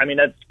sport.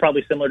 That's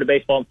probably similar to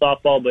baseball and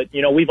softball, but,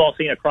 we've all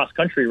seen a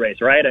cross-country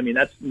race, right?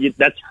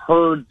 That's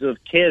herds of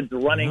kids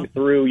running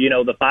through,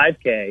 the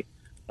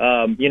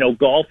 5K.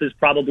 Golf is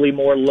probably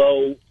more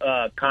low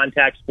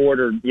contact sport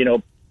or,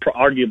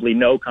 arguably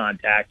no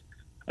contact.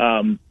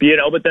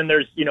 But then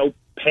there's,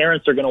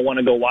 parents are going to want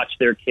to go watch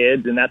their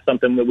kids, and that's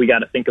something that we got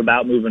to think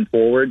about moving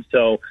forward.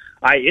 So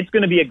it's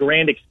going to be a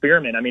grand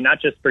experiment.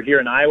 Not just for here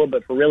in Iowa,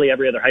 but for really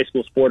every other high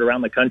school sport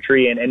around the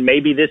country. And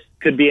maybe this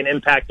could be an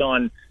impact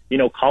on,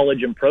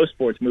 college and pro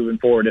sports moving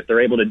forward if they're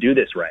able to do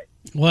this right.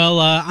 Well,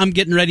 I'm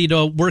getting ready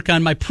to work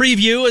on my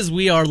preview as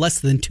we are less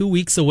than 2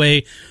 weeks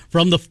away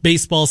from the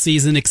baseball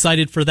season.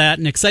 Excited for that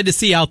and excited to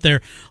see out there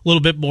a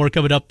little bit more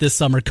coming up this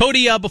summer.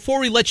 Cody, before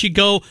we let you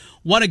go,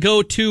 want to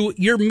go to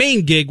your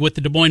main gig with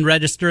the Des Moines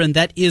Register, and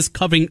that is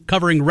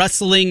covering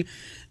wrestling.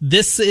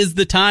 This is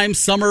the time,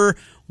 summer,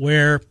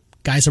 where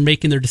guys are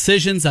making their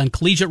decisions on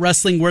collegiate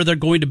wrestling, where they're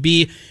going to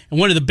be. And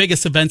one of the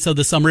biggest events of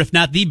the summer, if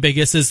not the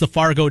biggest, is the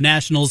Fargo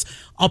Nationals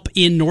up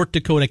in North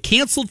Dakota.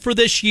 Canceled for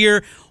this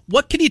year.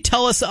 What can you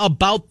tell us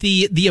about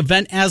the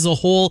event as a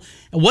whole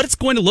and what it's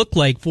going to look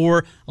like?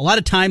 For a lot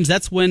of times,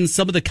 that's when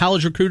some of the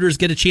college recruiters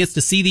get a chance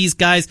to see these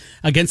guys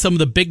against some of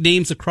the big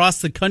names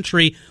across the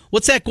country.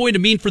 What's that going to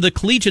mean for the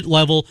collegiate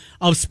level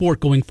of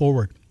sport going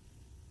forward?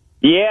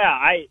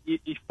 Yeah,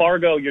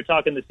 Fargo, you're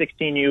talking the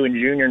 16U and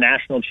junior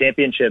national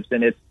championships,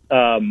 and it's,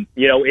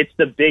 it's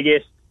the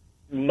biggest,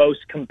 most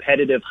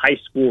competitive high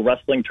school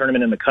wrestling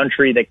tournament in the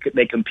country.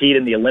 They compete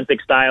in the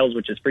Olympic styles,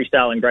 which is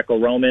freestyle and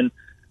Greco-Roman.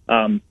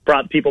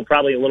 People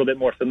probably a little bit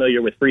more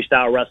familiar with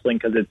freestyle wrestling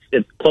because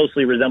it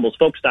closely resembles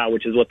folk style,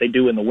 which is what they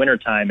do in the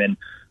wintertime. And,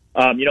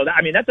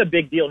 that's a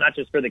big deal, not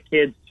just for the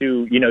kids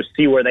to,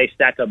 see where they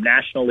stack up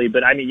nationally,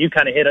 but you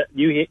kind of hit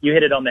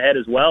it on the head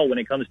as well when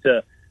it comes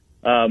to,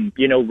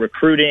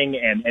 recruiting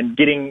and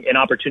getting an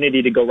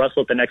opportunity to go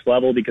wrestle at the next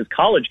level, because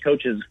college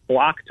coaches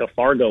flock to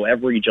Fargo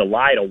every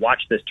July to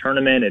watch this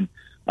tournament and,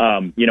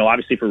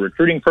 obviously for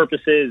recruiting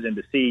purposes and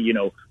to see,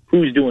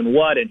 who's doing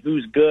what and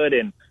who's good.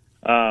 And,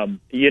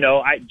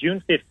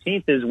 June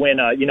 15th is when,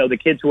 the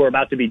kids who are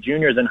about to be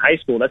juniors in high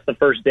school, that's the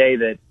first day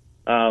that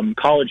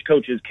college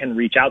coaches can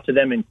reach out to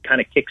them and kind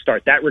of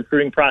kickstart that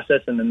recruiting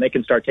process. And then they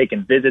can start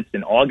taking visits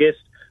in August.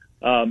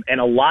 And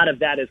a lot of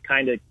that is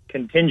kind of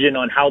contingent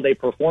on how they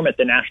perform at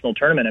the national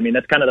tournament. I mean,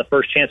 that's kind of the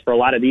first chance for a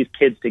lot of these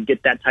kids to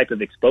get that type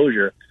of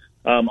exposure.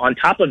 On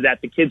top of that,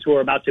 the kids who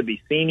are about to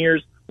be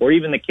seniors, or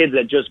even the kids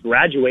that just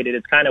graduated,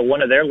 it's kind of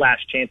one of their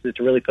last chances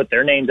to really put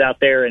their names out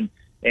there and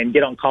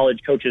get on college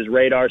coaches'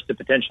 radars to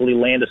potentially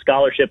land a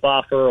scholarship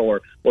offer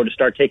or to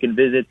start taking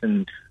visits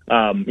and,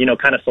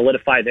 kind of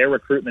solidify their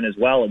recruitment as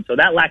well. And so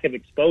that lack of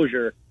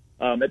exposure,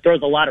 it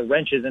throws a lot of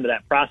wrenches into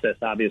that process,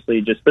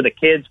 obviously, just for the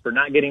kids, for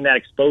not getting that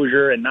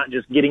exposure and not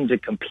just getting to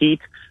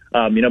compete,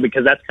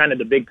 because that's kind of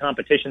the big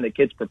competition that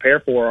kids prepare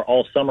for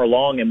all summer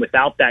long. And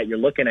without that, you're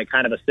looking at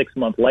kind of a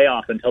 6-month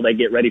layoff until they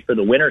get ready for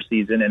the winter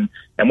season.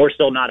 And we're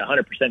still not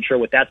 100% sure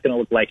what that's going to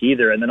look like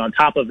either. And then on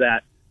top of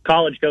that,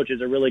 college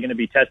coaches are really going to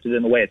be tested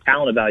in the way of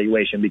talent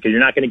evaluation, because you're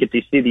not going to get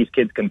to see these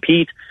kids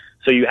compete.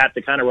 So you have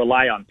to kind of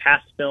rely on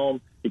past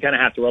film. You kind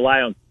of have to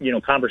rely on,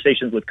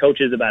 conversations with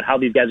coaches about how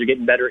these guys are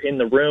getting better in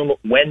the room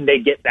when they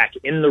get back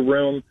in the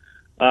room.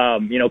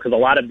 Because a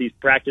lot of these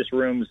practice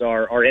rooms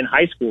are in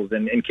high schools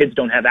and kids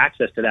don't have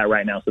access to that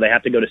right now. So they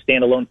have to go to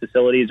standalone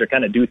facilities or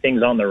kind of do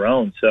things on their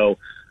own. So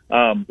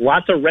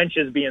lots of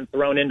wrenches being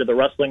thrown into the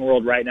wrestling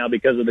world right now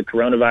because of the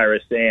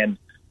coronavirus. And,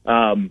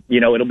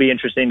 it'll be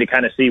interesting to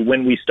kind of see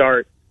when we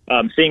start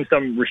seeing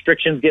some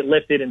restrictions get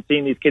lifted and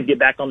seeing these kids get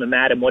back on the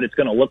mat and what it's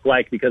going to look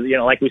like, because,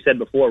 like we said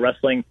before,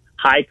 wrestling,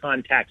 high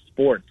contact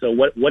sport. So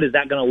what is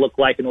that going to look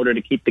like in order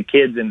to keep the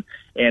kids and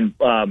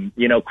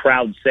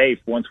crowd safe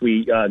once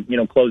we,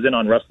 close in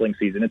on wrestling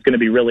season? It's going to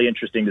be really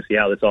interesting to see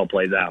how this all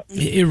plays out.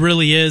 It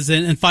really is.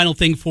 And final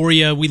thing for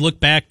you, we look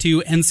back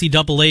to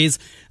NCAAs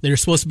that are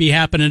supposed to be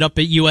happening up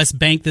at US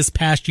Bank this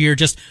past year.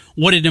 Just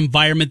what an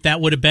environment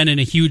that would have been in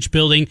a huge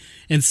building,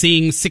 and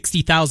seeing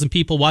 60,000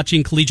 people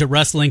watching collegiate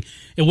wrestling.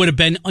 It would have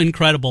been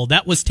incredible.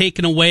 That was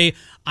taken away.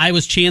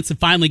 Iowa's chance of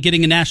finally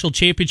getting a national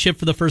championship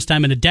for the first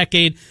time in a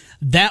decade.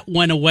 That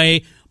went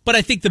away. But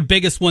I think the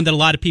biggest one that a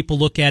lot of people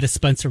look at is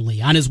Spencer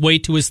Lee, on his way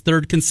to his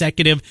third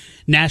consecutive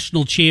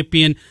national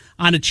champion,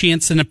 on a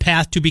chance and a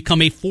path to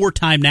become a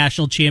 4-time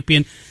national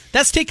champion.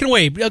 That's taken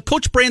away.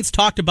 Coach Brands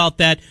talked about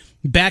that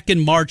back in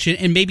March,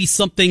 and maybe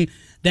something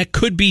that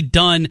could be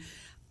done.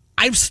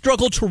 I've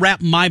struggled to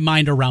wrap my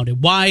mind around it.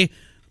 Why?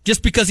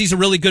 Just because he's a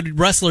really good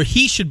wrestler,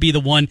 he should be the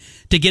one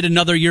to get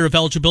another year of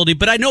eligibility.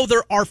 But I know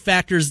there are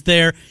factors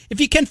there. If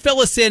you can fill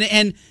us in,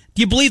 and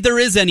do you believe there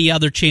is any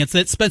other chance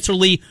that Spencer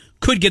Lee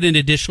could get an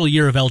additional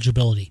year of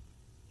eligibility?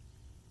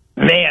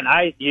 Man,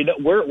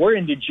 we're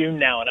into June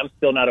now, and I'm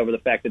still not over the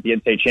fact that the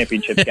NCAA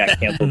championships got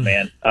canceled,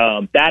 man.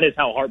 That is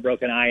how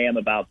heartbroken I am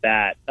about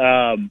that.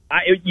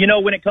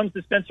 When it comes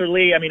to Spencer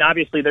Lee, I mean,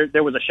 obviously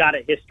there was a shot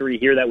at history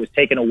here that was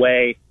taken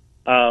away.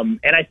 And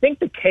I think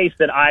the case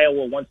that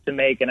Iowa wants to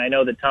make, and I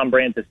know that Tom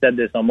Brands has said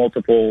this on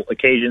multiple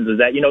occasions, is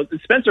that,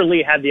 Spencer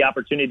Lee had the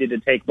opportunity to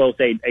take both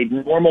a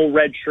normal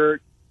red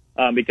shirt,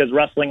 because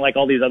wrestling, like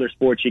all these other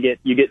sports, you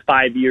get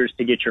 5 years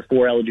to get your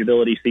 4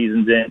 eligibility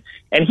seasons in.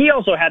 And he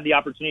also had the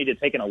opportunity to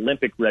take an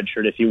Olympic red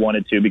shirt if he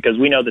wanted to, because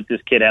we know that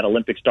this kid had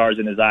Olympic stars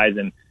in his eyes.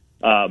 And,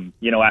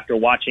 after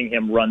watching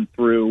him run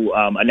through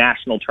a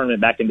national tournament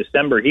back in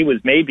December, he was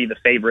maybe the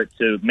favorite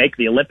to make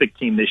the Olympic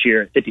team this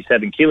year at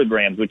 57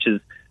 kilograms, which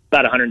is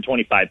about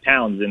 125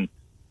 pounds. And,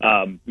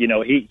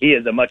 he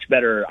is a much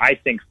better, I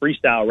think,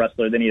 freestyle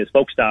wrestler than he is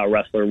folk style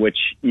wrestler, which,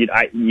 he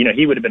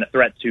would have been a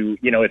threat to,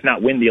 if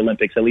not win the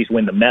Olympics, at least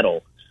win the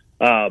medal.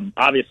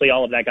 Obviously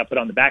all of that got put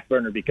on the back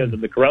burner because of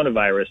the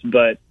coronavirus,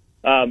 but,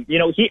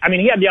 he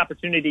had the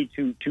opportunity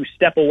to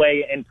step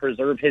away and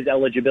preserve his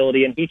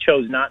eligibility, and he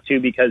chose not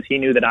to because he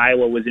knew that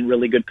Iowa was in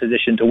really good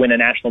position to win a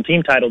national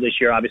team title this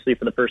year, obviously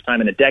for the first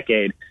time in a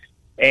decade.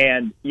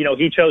 And,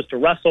 he chose to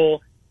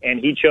wrestle, and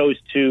he chose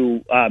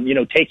to,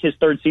 take his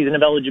third season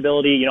of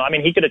eligibility.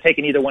 He could have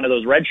taken either one of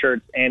those red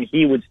shirts, and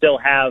he would still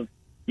have,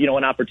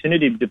 an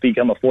opportunity to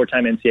become a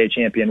 4-time NCAA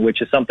champion,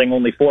 which is something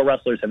only 4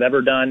 wrestlers have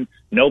ever done.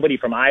 Nobody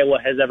from Iowa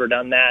has ever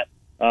done that.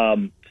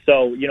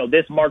 So,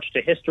 this march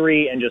to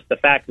history, and just the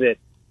fact that,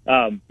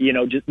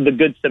 just the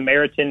Good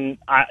Samaritan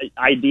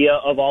idea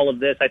of all of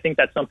this, I think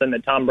that's something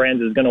that Tom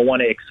Brands is going to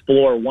want to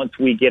explore once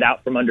we get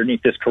out from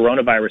underneath this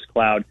coronavirus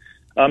cloud.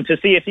 To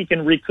see if he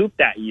can recoup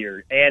that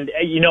year. And,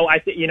 I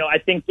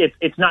think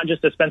it's not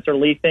just a Spencer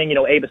Lee thing.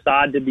 Abe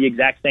Assad did the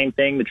exact same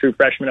thing, the true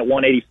freshman at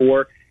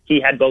 184. He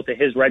had both of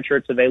his red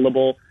shirts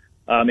available,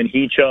 and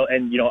he chose,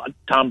 and,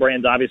 Tom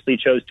Brands obviously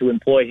chose to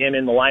employ him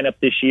in the lineup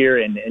this year.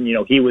 And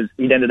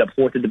he ended up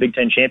 4th at the Big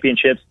Ten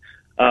championships.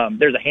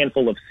 There's a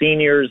handful of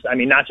seniors,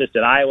 not just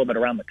at Iowa, but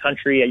around the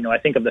country. I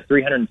think of the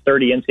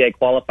 330 NCAA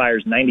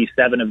qualifiers,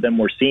 97 of them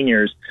were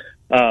seniors.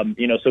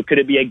 So could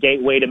it be a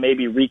gateway to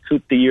maybe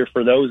recoup the year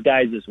for those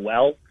guys as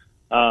well?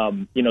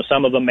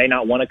 Some of them may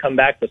not want to come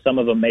back, but some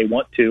of them may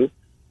want to.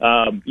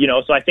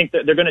 So I think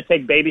that they're going to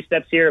take baby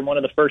steps here. And one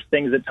of the first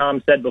things that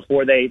Tom said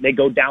before they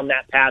go down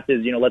that path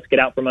is, let's get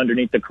out from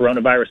underneath the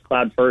coronavirus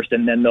cloud first,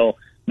 and then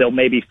they'll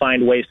maybe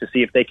find ways to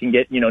see if they can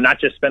get, not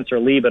just Spencer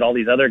Lee, but all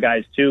these other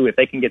guys too. If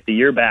they can get the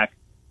year back,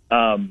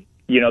 then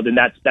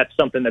that's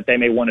something that they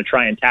may want to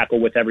try and tackle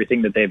with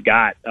everything that they've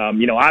got.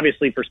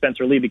 Obviously for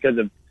Spencer Lee because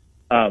of,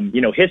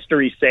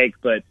 history's sake,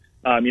 but,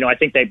 I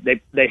think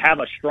they have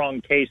a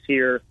strong case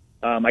here.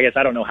 I guess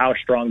I don't know how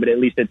strong, but at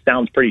least it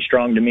sounds pretty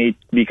strong to me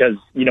because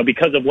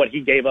of what he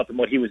gave up and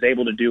what he was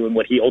able to do and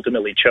what he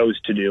ultimately chose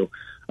to do.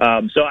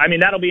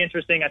 That'll be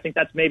interesting. I think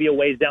that's maybe a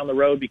ways down the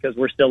road because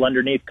we're still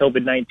underneath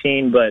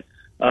COVID-19, but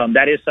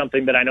that is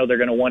something that I know they're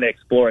going to want to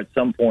explore at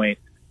some point.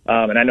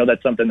 And I know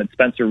that's something that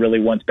Spencer really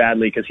wants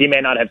badly because he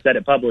may not have said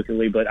it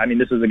publicly, but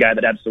this is a guy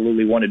that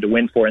absolutely wanted to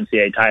win 4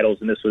 NCAA titles.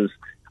 And this was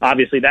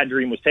obviously that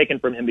dream was taken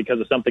from him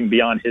because of something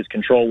beyond his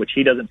control, which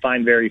he doesn't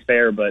find very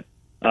fair, but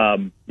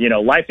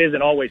life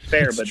isn't always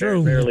fair, but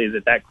very rarely is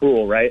it that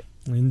cruel, right?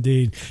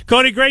 Indeed.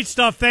 Cody, great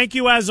stuff. Thank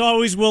you as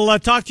always. We'll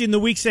talk to you in the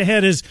weeks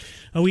ahead as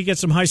we get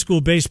some high school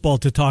baseball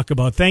to talk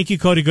about. Thank you,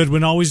 Cody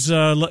Goodwin. Always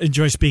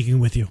enjoy speaking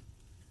with you.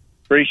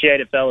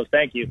 Appreciate it, fellas.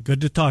 Thank you.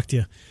 Good to talk to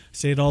you. I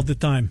say it all the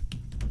time.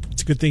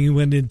 It's a good thing he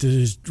went into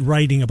his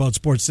writing about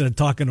sports instead of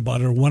talking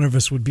about it, or one of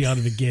us would be out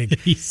of a gig.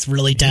 He's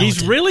really talented.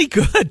 He's really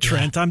good,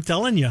 Trent. Yeah. I'm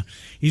telling you.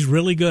 He's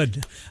really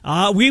good.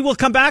 We will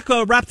come back,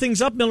 wrap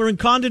things up. Miller and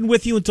Condon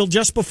with you until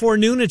just before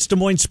noon. It's Des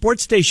Moines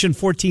Sports Station,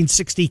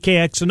 1460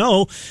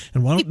 KXNO.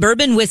 And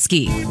Bourbon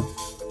Whiskey.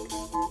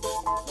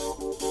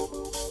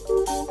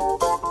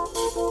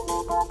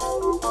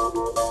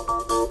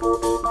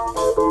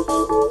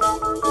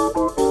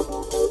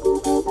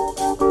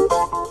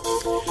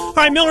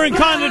 All right, Miller and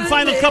Condon,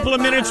 final couple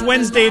of minutes,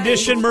 Wednesday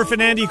edition. Murph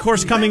and Andy, of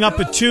course, coming up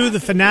at 2. The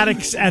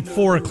Fanatics at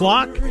 4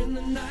 o'clock.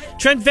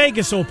 Trent,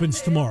 Vegas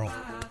opens tomorrow.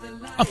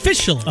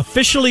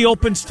 Officially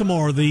opens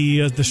tomorrow.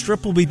 The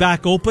Strip will be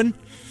back open.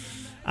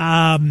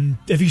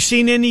 Have you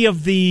seen any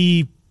of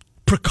the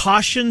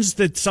precautions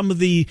that some of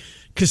the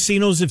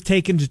casinos have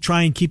taken to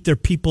try and keep their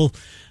people,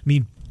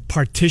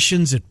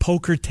 partitions at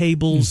poker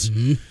tables,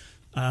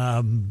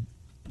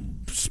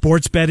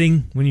 sports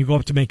betting, when you go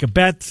up to make a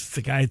bet,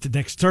 the guy at the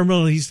next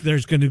terminal,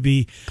 there's going to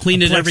be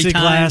clean it every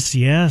time.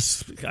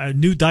 Yes,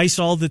 new dice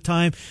all the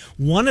time.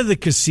 One of the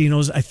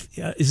casinos,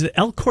 is it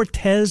El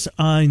Cortez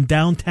in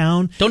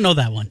downtown? Don't know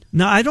that one.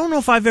 No, I don't know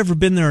if I've ever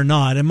been there or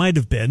not. It might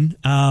have been.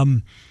 I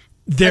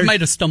might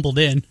have stumbled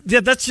in.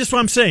 Yeah, that's just what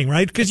I'm saying,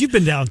 right? Because you've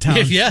been downtown.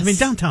 Yes.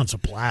 Downtown's a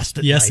blast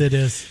at Yes, night. it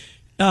is.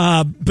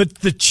 But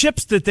the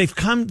chips that they've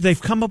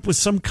come up with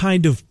some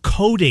kind of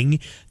coating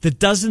that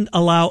doesn't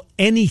allow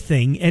any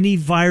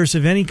virus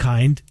of any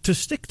kind to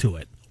stick to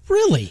it.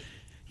 Really?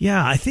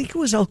 Yeah, I think it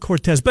was El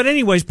Cortez. But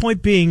anyways,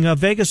 point being,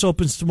 Vegas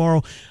opens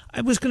tomorrow.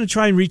 I was going to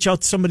try and reach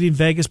out to somebody in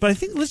Vegas, but I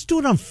think let's do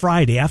it on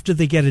Friday after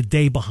they get a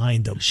day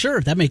behind them.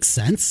 Sure, that makes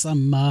sense.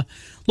 I'm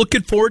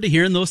looking forward to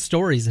hearing those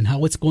stories and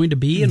how it's going to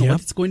be and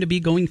what it's going to be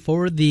going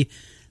forward.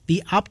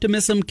 The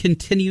optimism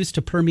continues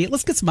to permeate.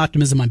 Let's get some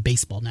optimism on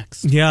baseball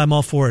next. Yeah, I'm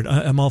all for it.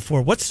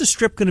 What's the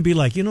Strip going to be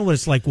like? You know what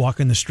it's like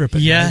walking the Strip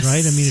at night,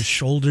 right? It's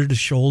shoulder to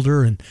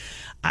shoulder, and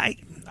I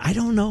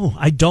don't know.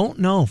 I don't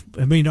know.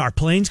 Are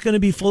planes going to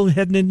be full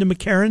heading into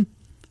McCarran?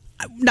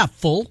 Not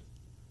full,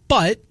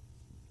 but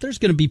there's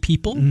going to be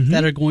people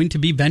that are going to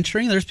be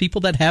venturing. There's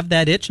people that have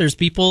that itch. There's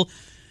people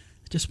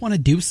just want to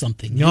do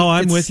something. No,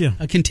 I'm with you.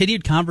 A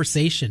continued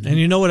conversation. And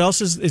you know what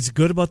else is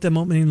good about that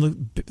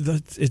moment?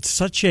 It's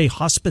such a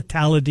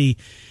hospitality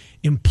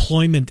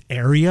employment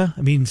area.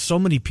 So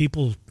many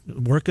people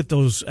work at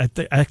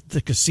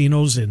the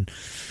casinos and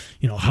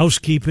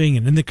housekeeping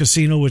and in the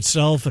casino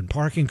itself and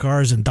parking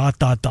cars and ...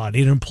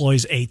 It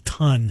employs a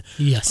ton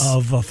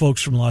of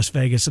folks from Las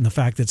Vegas, and the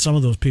fact that some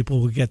of those people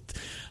will get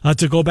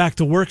to go back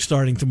to work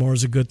starting tomorrow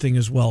is a good thing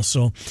as well.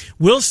 So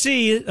we'll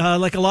see.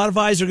 Like a lot of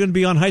eyes are going to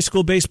be on high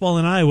school baseball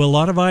in Iowa. A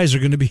lot of eyes are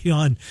going to be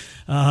on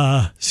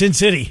Sin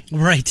City.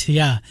 Right,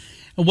 yeah.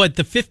 What,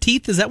 the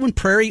 15th? Is that when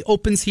Prairie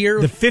opens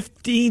here? The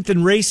 15th,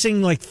 and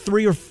racing like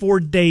 3 or 4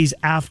 days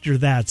after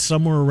that,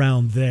 somewhere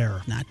around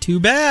there. Not too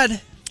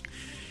bad.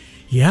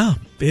 Yeah,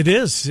 it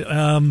is.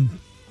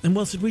 And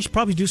we should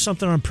probably do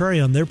something on Prairie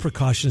on their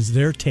precautions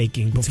they're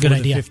taking before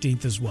the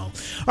 15th as well.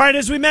 All right,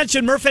 as we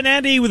mentioned, Murph and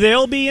Andy,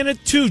 they'll be in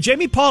it too.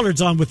 Jamie Pollard's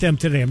on with them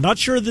today. I'm not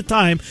sure of the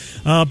time,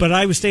 but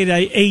Iowa State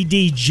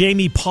AD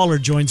Jamie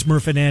Pollard joins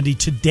Murph and Andy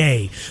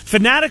today.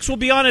 Fanatics will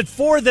be on at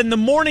 4, then the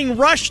Morning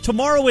Rush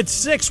tomorrow at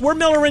 6. We're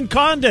Miller and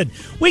Condon.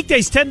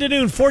 Weekdays 10 to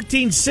noon,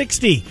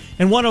 1460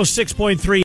 and 106.3.